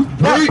those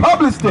that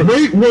published it.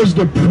 Great was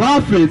the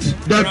prophets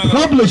that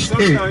published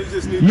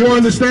it. You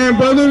understand,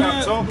 brother?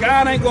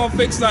 God ain't gonna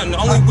fix nothing.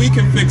 Only we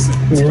can fix it.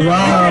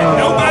 Wow.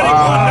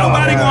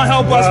 Nobody gonna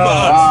help us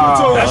but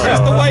us. That's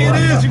just the way it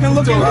is. You can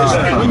look at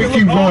history. Let me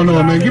keep going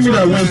on, man. Give me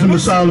that Wisdom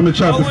of Solomon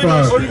chapter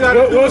 5.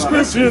 What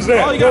scripture is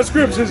that? What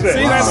scripture is that?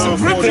 See, that's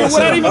scripture. Would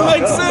that even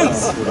make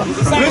sense?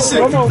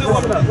 Listen.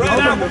 Right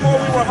out before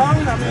we were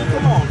hung. I mean,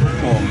 come on.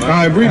 All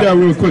right, read that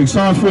real quick.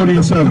 Psalms 40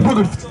 and 7.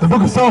 The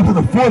book of Psalms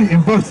 40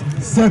 and verse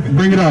 7.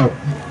 Bring it out.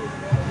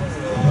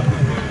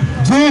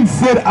 Then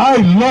said I,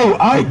 lo,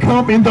 I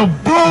come in the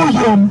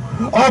volume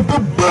of the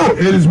book.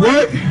 It is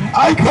what?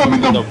 I come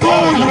in the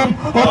volume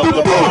of the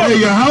book.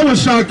 Hey,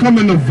 Yahawashi come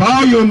in the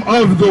volume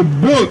of the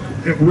book.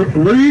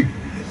 Read.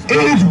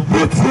 It is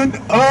written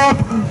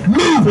of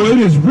me. Well, it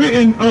is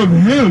written of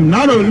him,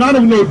 not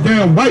of no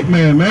damn white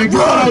man, man. Get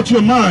that out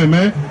your mind,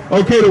 man.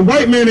 Okay, the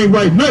white man ain't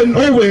write nothing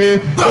over here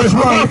that's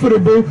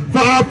profitable for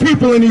our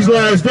people in these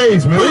last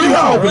days, man. What are you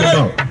talking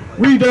about?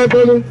 Read that,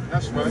 brother.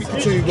 That's right.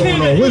 Continue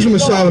going on. Wisdom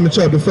of Solomon,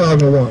 chapter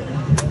 5 and 1.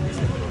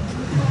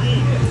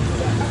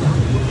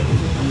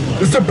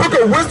 It's the book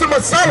of Wisdom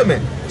of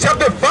Solomon,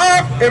 chapter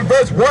 5 and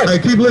verse 1. Hey,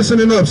 keep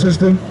listening up,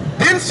 sister.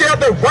 Then shall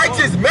the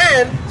righteous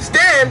man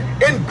stand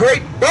in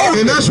great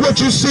boldness. And that's what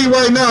you see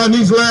right now in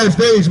these last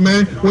days,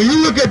 man. When you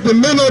look at the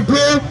men up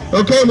here,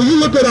 okay, when you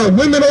look at our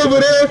women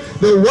over there,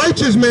 the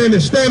righteous man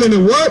is standing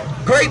in what?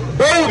 Great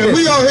boldness. And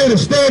we out here to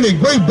stand in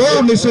great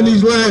boldness in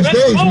these last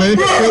days, man.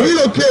 And we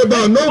don't care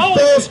about no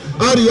false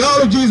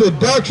ideologies or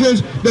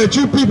doctrines that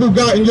you people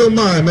got in your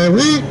mind, man.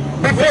 Read.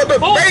 Before the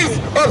face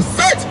of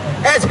such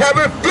as have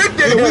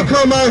afflicted And we him.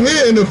 come out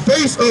here in the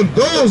face of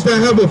those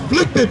that have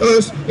afflicted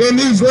us in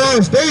these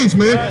last days,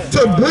 man,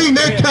 to bring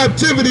their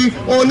captivity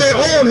on their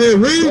own head.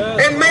 Read.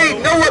 And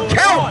made no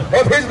account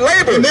of his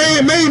labor. And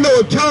they ain't made no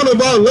account of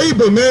our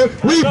labor, man.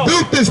 We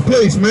built this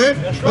place, man.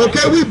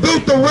 Okay, we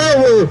built the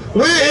railroad.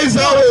 Where is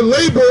our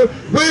labor?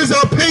 Where's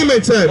our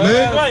payments at,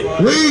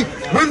 man? Read.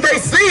 When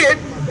they see it,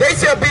 they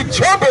shall be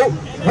troubled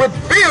with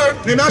fear.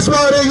 And that's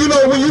why they, you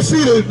know, when you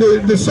see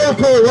the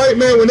so-called white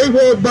man, when they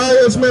walk by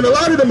us, man, a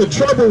lot of them are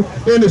troubled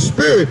in the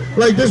spirit.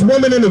 Like this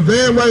woman in the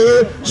van right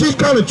here, she's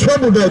kind of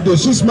troubled at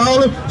this. She's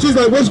smiling. She's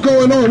like, what's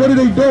going on? What are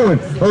they doing?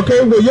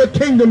 Okay, well, your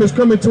kingdom is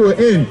coming to an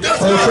end.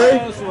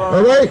 Okay?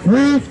 All right,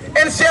 read.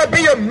 And shall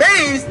be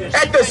amazed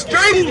at the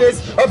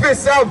strangeness of his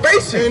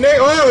salvation. And they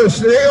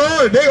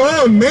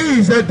are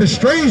amazed at the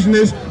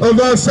strangeness of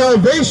our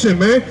salvation,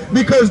 man,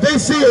 because they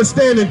see us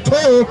standing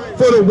tall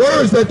for the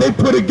words that they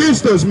put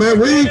against us, man.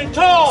 Read.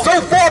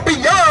 So far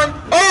beyond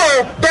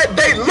all that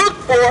they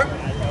looked for,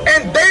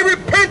 and they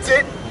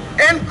repented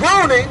and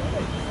groaning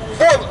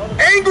for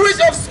anguish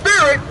of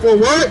spirit. For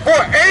what? For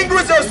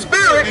anguish of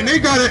spirit. And they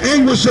got an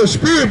anguish of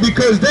spirit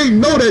because they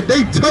know that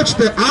they touched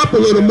the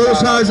apple of the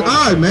Most High's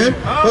eye, man.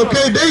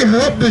 Okay, they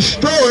helped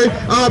destroy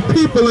our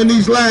people in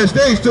these last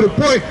days to the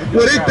point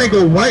where they think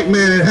a white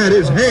man had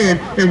his hand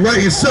in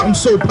writing something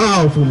so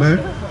powerful, man.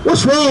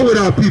 What's wrong with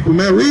our people,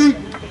 man? Read.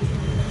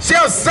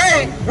 Shall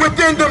say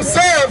within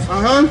themselves,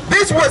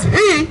 this was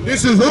he.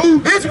 This is who?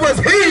 This was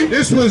he.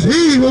 This was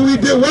he when we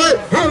did what?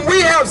 Whom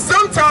we have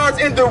sometimes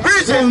in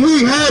derision. When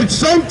we had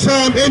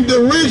sometime in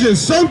derision,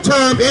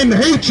 sometime in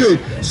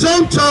hatred,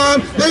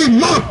 sometime they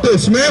mocked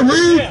us, man.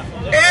 Read.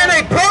 And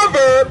a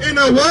proverb. In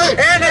a what?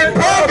 And a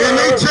proverb. And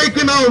they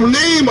taking our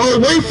name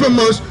away from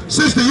us.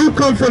 Sister, you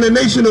come from the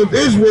nation of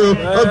Israel,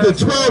 of the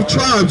 12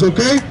 tribes,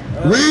 okay?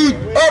 Read.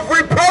 Of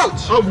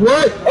reproach. Of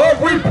what?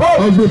 Of reproach.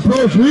 Of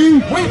reproach.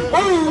 Read. We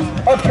fools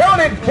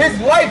accounted his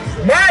life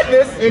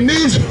madness. And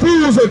these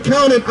fools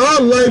accounted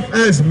our life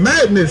as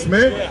madness,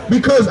 man.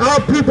 Because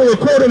our people,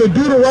 according to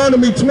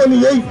Deuteronomy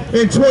 28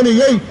 and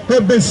 28,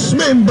 have been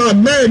smitten by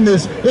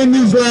madness in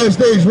these last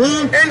days.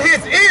 Read. And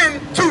his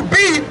end to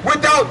be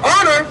without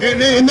honor.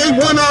 And they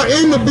want our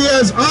end to be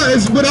as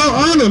without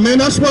honor, man.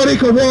 That's why they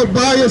can walk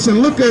by us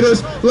and look at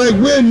us like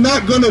we're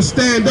not going to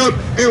stand up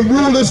and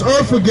rule this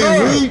earth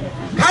again. Read.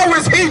 How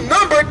is he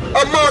numbered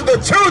among the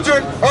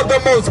children of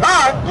the Most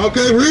High?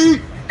 Okay,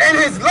 read. And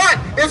his lot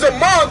is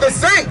among the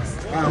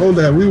saints. Hold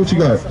that. Read what you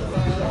got.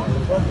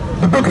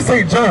 The book of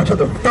St. John,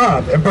 chapter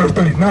 5 and verse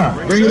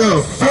 39. Bring it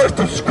up. Search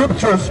the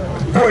scriptures,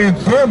 for in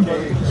them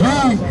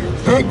ye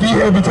think ye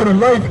have eternal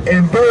life,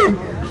 and they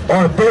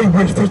are they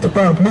which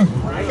testify of me.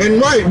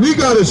 And right, we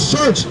got to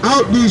search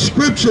out these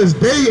scriptures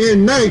day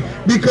and night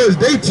because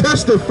they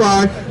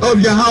testify of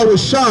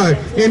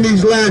Yahawashi in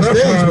these last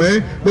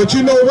days, man. But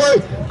you know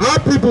what? Our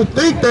people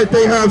think that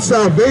they have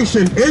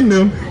salvation in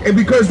them, and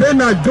because they're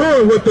not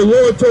doing what the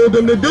Lord told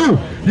them to do.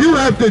 You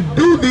have to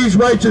do these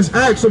righteous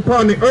acts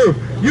upon the earth.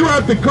 You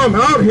have to come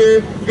out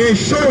here and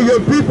show your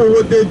people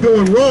what they're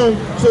doing wrong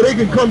so they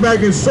can come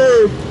back and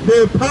serve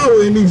their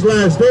power in these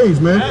last days,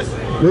 man.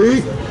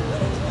 Read.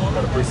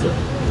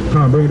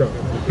 Come on, bring it up.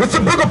 It's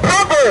the book of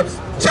Proverbs,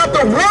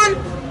 chapter 1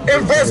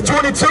 and verse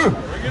 22.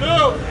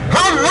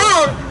 How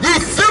long, ye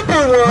simple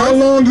ones? How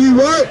long ye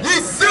what? Ye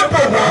simple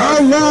ones.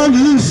 How long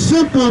ye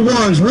simple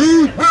ones?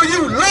 Read. Will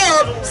you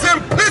love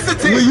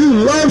simplicity? Will you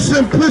love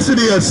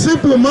simplicity, a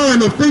simple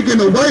mind of thinking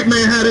the white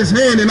man had his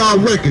hand in our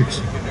records?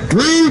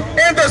 Read.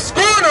 And the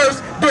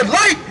scorners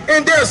delight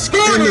in their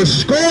scorning. And the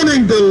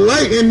scorning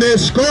delight in their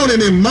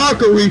scorning and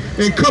mockery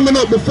and coming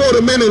up before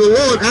the men of the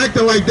Lord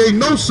acting like they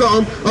know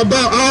something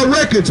about our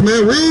records,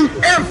 man. Read.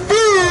 And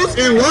fools.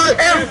 And what?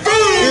 And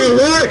fools. And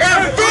what?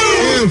 And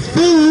fools. And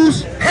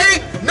fools.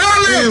 Hate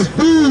knowledge. And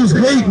fools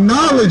hate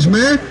knowledge,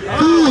 man.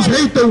 Fools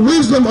hate the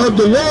wisdom of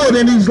the Lord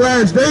in these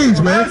last days,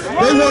 man.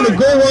 They want to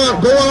go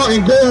out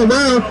and go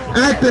around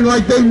acting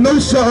like they know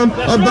something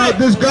about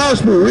this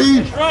gospel.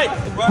 Read.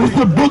 This is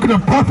the book of the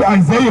prophet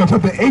Isaiah,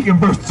 chapter 8 and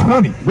verse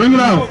 20. Bring it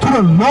out. To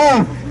the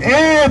law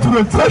and to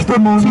the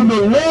testimony. To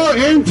the law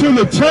and to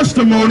the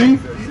testimony.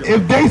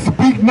 If they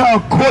speak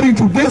not according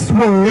to this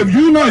word. If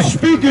you're not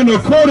speaking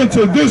according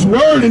to this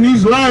word in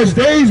these last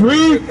days,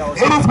 read.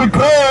 It is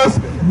because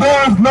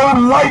there is no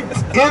light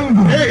in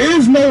them. There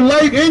is no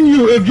light in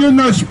you if you're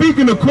not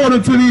speaking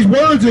according to these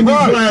words in these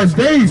last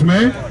days,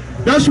 man.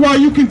 That's why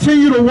you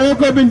continue to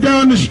walk up and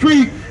down the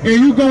street and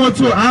you go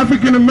into an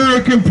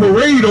African-American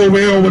parade over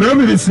here or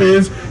whatever this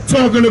is,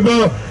 talking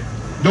about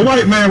the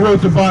white man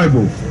wrote the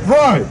Bible.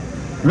 Right.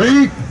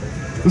 Read.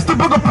 It's the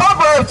book of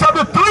Proverbs,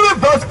 chapter 3 and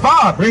verse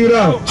 5. Bring it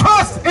out.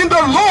 Trust in the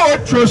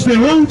Lord. Trust in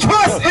who?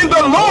 Trust in the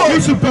Lord.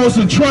 We're supposed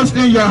to trust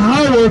in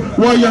Yahawah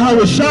while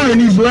Yahawashi in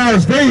these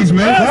last days,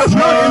 man. That's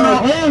not in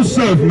our own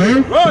self,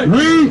 man. Right.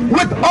 Read.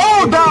 With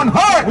all thine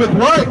heart. With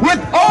what? With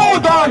all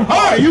thine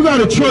heart. You got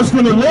to trust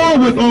in the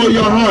Lord with all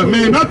your heart,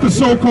 man. Not the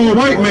so-called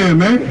white man,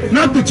 man.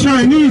 Not the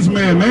Chinese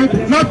man,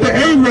 man. Not the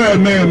Arab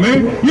man,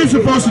 man. You're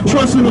supposed to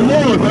trust in the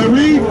Lord, man.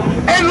 Read.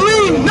 And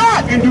lean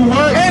not. And do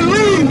what? And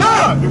lean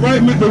not. The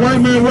white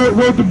man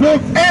wrote the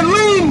book. And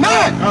lean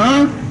not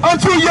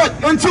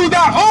unto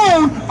thy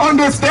own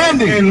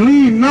understanding. And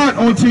lean not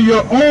unto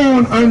your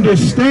own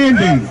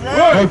understanding.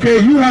 Okay,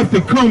 you have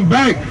to come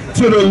back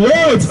to the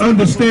Lord's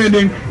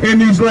understanding in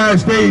these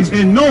last days,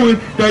 and knowing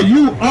that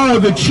you are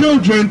the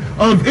children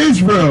of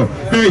Israel,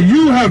 that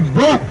you have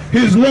broke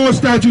his law,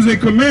 statutes, and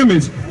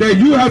commandments, that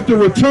you have to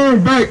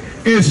return back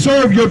and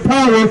serve your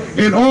power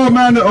in all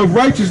manner of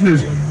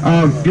righteousness.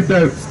 Get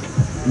that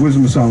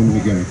Wisdom of Solomon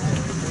again.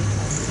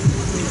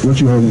 What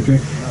you holding, okay?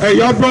 Hey,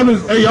 y'all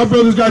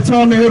brothers got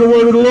time to hear the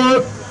word of the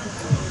Lord?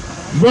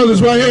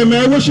 Brothers right here,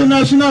 man. What's your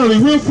nationality?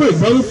 Real quick,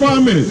 brother,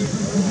 5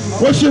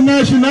 minutes. What's your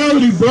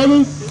nationality,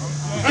 brother?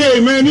 Hey,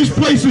 man, this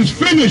place is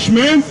finished,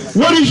 man.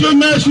 What is your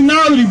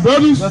nationality,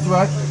 brothers? That's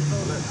right.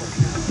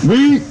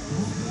 Read.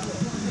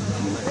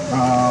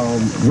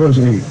 Verse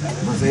 8.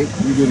 Verse 8.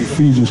 We get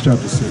Ephesians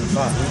chapter 6.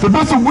 The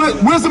book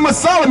of Wisdom of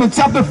Solomon,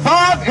 chapter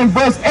 5 and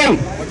verse 8.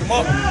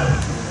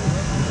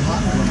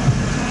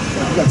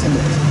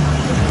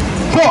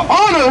 For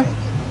honor,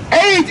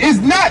 age is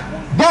not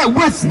that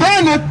which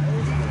standeth.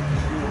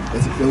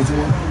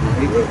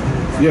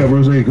 Yeah,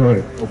 verse 8, go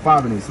ahead. Oh,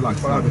 5 and 8. It's like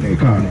 5 and 8.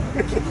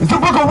 It's the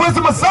book of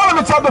Wisdom of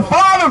Solomon, chapter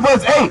 5 and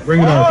verse 8.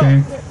 Bring it out,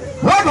 King.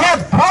 What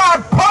has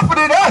pride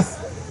profited us?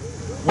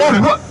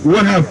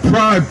 What have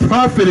pride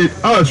profited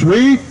us?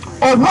 Read.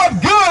 Or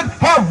what good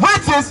have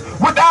riches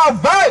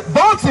without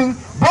vaunting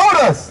brought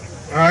us?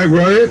 All right, go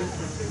ahead.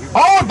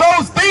 All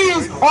those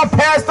things are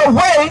passed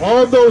away.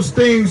 All those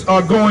things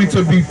are going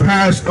to be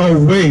passed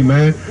away,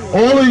 man.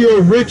 All of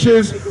your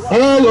riches,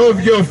 all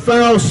of your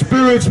foul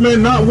spirits,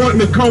 man, not wanting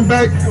to come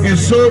back and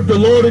serve the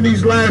Lord in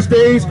these last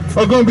days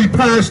are going to be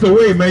passed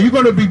away, man. You're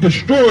going to be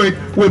destroyed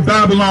with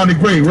Babylon the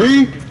Great.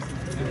 Read.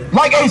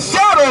 Like a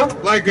shadow.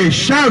 Like a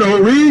shadow.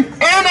 Read.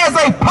 And as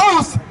a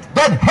post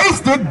that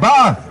hasted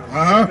by.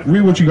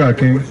 Read what you got,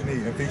 King.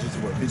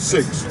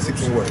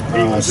 6 and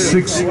what?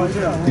 6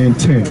 and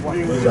 10.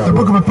 The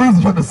book of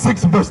Ephesians chapter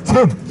 6 and verse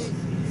 10.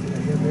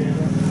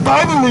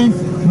 Finally,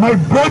 my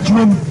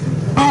brethren,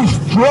 be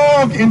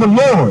strong in the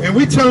Lord. And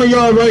we telling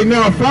y'all right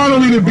now,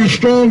 finally to be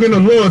strong in the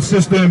Lord,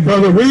 sister and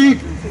brother. Read.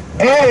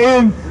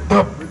 And in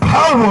the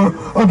power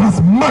of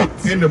his might.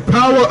 In the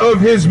power of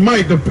his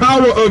might, the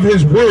power of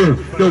his word,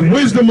 the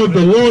wisdom of the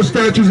law,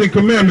 statutes, and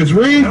commandments.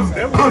 Read.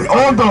 Put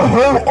on the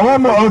whole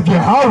armor of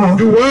Yahawah.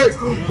 Do what?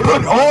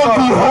 Put on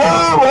the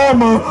whole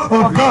armor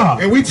of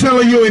God. And we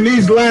telling you in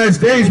these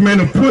last days, man,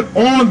 to put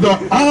on the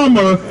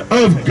armor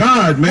of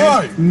God, man.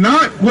 Right.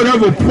 Not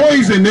whatever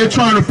poison they're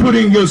trying to put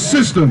in your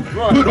system.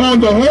 Right. Put on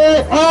the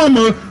whole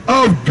armor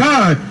of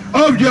God,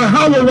 of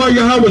Yahawah,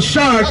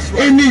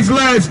 Yahawashi in these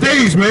last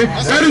days, man.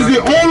 That is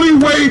the only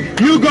way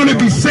you're going to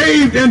be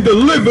saved and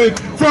delivered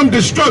from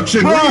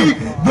destruction. Right.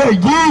 That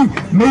ye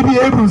may be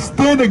able to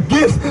stand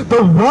against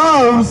the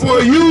wiles.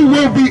 For you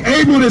will be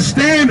able to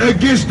stand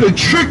against the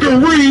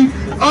trickery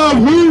of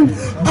who?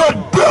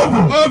 The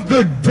devil. Of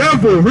the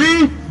devil.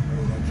 Read.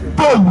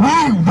 But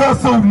we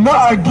wrestle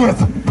not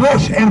against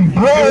flesh and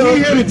blood. And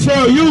we here to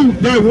tell you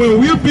that when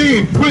we're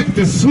being put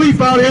to sleep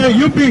out here,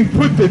 you're being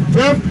put to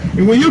death,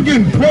 and when you're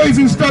getting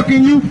poison stuck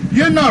in you,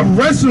 you're not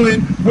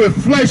wrestling with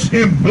flesh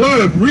and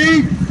blood.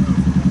 Read.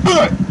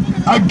 But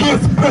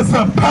against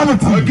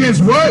principalities.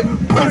 Against what?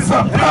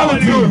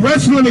 Principalities. You're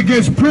wrestling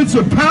against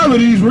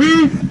principalities.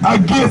 Read.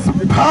 Against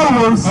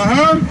powers.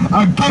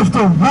 Against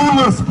the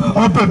rulers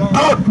of the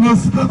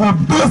darkness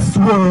of this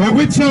world. And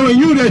we're telling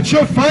you that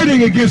you're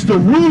fighting against the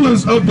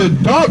rulers of the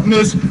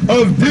darkness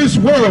of this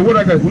world. What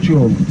I got? What you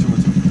holding?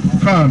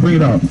 Come on, bring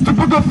it out. The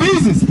book of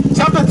Ephesians,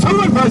 chapter 2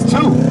 and verse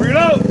 2. Bring it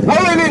out.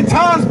 Wherein in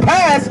times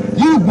past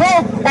you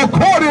walk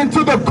according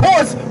to the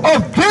course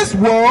of this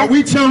world. And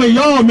we telling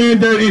y'all, man,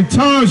 that in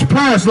times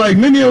past, like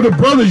many of the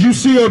brothers you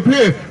see up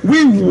here,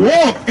 we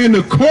walk in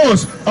the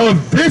course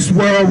of this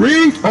world.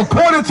 Read.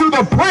 According to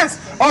the prince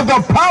of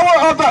the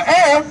power of the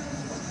air,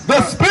 the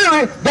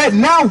spirit that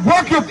now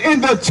worketh in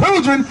the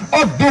children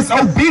of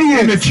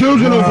disobedience. In the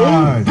children of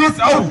who?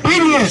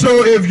 Disobedience.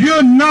 So if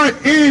you're not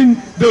in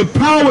the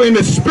power and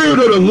the spirit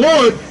of the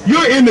Lord,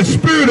 you're in the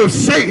spirit of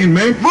Satan,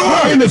 man.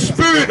 You're in the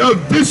spirit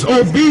of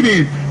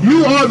disobedience.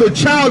 You are the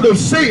child of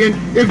Satan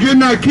if you're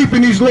not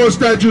keeping these law,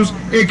 statutes,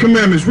 and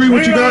commandments. Read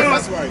what you got.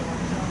 That's right.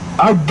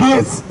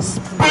 Against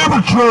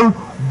spiritual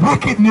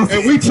wickedness.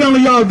 And we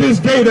telling y'all this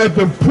day that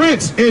the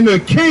prince and the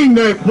king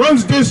that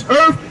runs this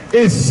earth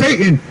is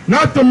Satan,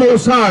 not the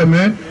Most High,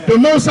 man. The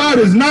Most High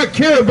does not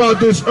care about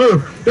this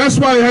earth. That's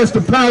why it has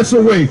to pass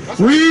away.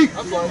 Read.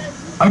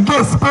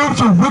 Against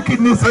spiritual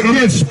wickedness.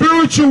 Against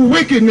spiritual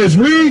wickedness.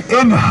 Read.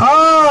 In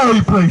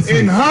high places.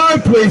 In high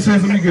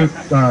places. Let me get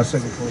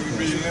second.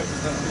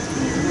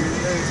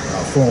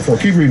 4.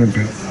 Keep reading,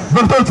 Bill.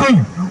 Verse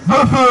 13.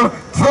 Wherefore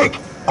take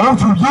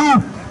unto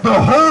you the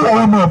whole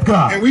armor of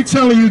God. And we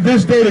telling you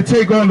this day to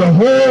take on the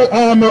whole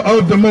armor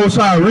of the Most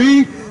High.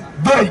 Read.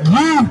 That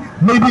ye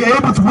may be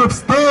able to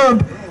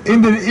withstand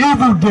in the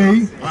evil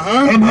day,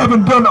 and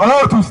having done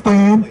all to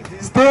stand,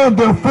 stand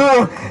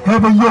therefore,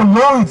 having your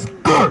loins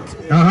girt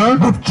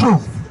with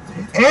truth,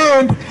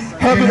 and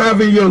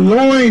having your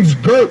loins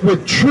girt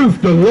with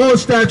truth, the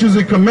Lord's statutes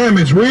and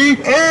commandments. Read.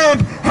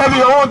 And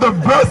having on the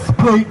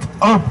breastplate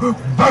of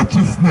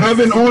righteousness.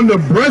 Having on the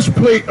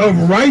breastplate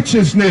of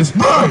righteousness.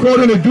 Right.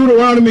 According to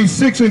Deuteronomy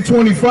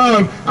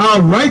 6:25,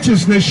 our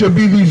righteousness should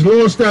be these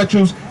Lord's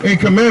statutes and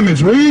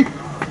commandments. Read.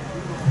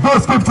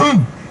 Verse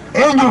 15.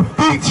 And your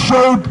feet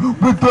shod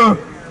with the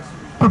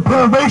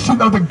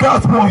preparation of the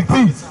gospel of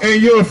peace.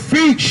 And your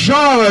feet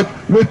shod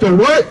with the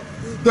what?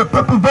 The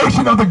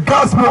preparation of the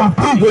gospel of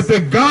peace. With the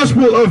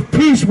gospel of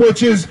peace,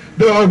 which is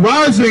the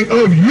arising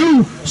of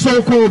you,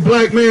 so-called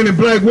black man and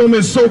black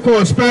woman, so-called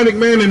Hispanic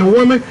man and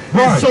woman,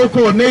 right. And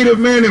so-called native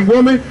man and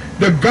woman.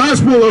 The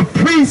gospel of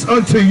peace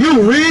unto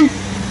you. Read.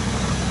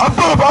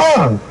 Above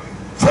all,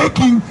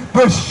 taking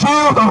the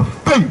shield of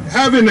faith.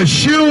 Having the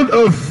shield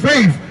of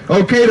faith.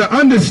 Okay, the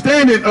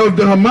understanding of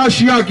the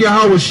Hamashiach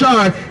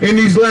Yahawashi in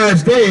these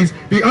last days,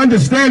 the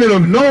understanding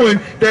of knowing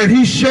that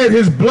he shed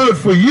his blood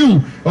for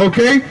you,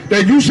 okay,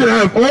 that you should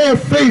have all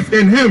faith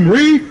in him.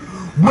 Read.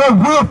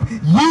 Wherewith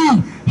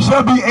ye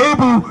shall be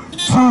able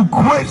to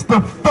quench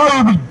the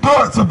fiery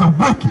darts of the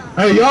wicked.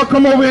 Hey, y'all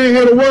come over here and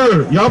hear the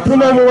word. Y'all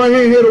come over right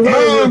here and hear the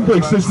word real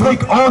quick, sister.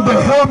 Take on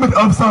the helmet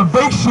of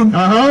salvation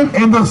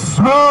and the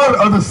sword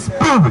of the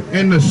Spirit.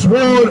 And the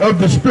sword of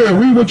the Spirit.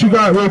 Read what you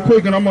got real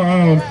quick, and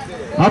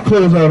I'll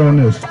close out on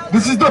this.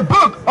 This is the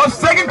book of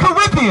 2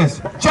 Corinthians,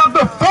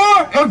 chapter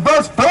 4 and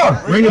verse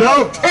 4. Bring it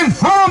out. And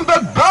from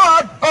the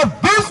God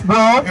of this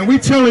world. And we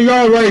telling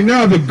y'all right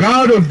now, the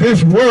God of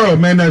this world,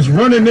 man, that's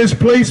running this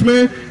place,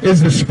 man,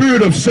 is the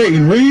spirit of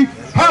Satan. Read.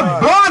 Have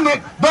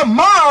blinded the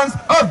minds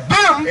of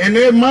them. And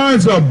their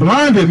minds are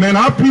blinded, man.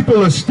 Our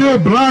people are still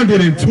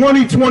blinded in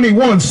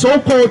 2021,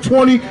 so-called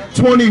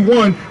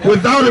 2021,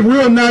 without a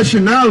real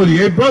nationality.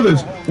 Hey,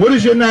 brothers, what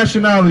is your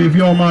nationality, if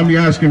you don't mind me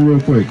asking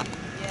real quick?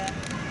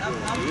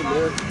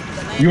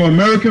 You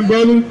American,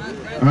 brother?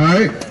 All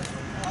right.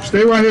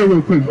 Stay right here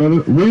real quick,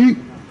 brother. Read.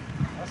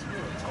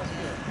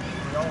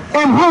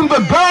 In whom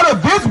the God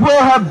of this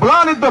world hath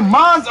blinded the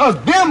minds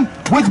of them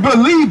which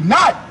believe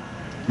not,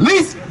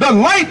 lest the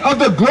light of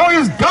the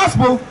glorious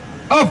gospel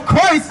of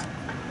Christ,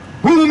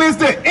 whom is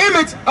the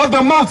image of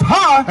the Most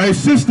High. Hey,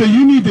 sister,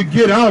 you need to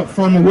get out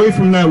from away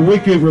from that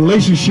wicked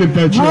relationship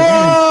that you're in.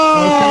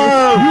 Okay?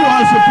 You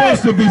are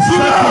supposed to be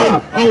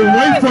separate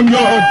away from your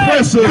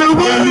oppressor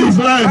in these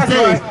last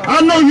days.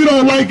 I know you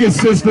don't like it,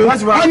 sister.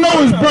 That's right. I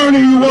know it's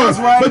burning you up,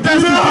 but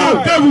that's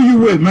the devil you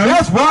with, man.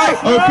 That's right.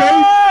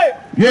 Okay?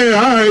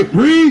 Yeah, all right.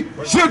 Read.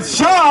 Should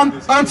shine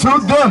unto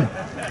them.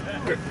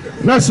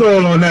 That's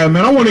all on that,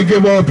 man. I want to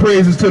give all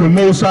praises to the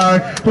Most High,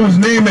 whose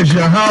name is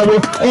Yahawah.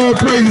 All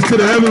praises to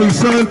the Heavenly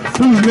Son,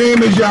 whose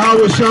name is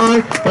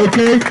Yahawashi.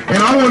 Okay? And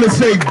I want to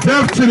say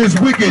death to this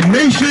wicked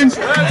nation,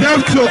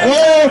 death to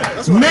all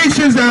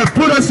nations that have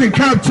put us in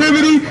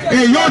captivity,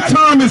 and your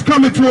time is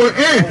coming to an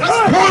end.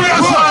 Hold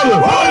your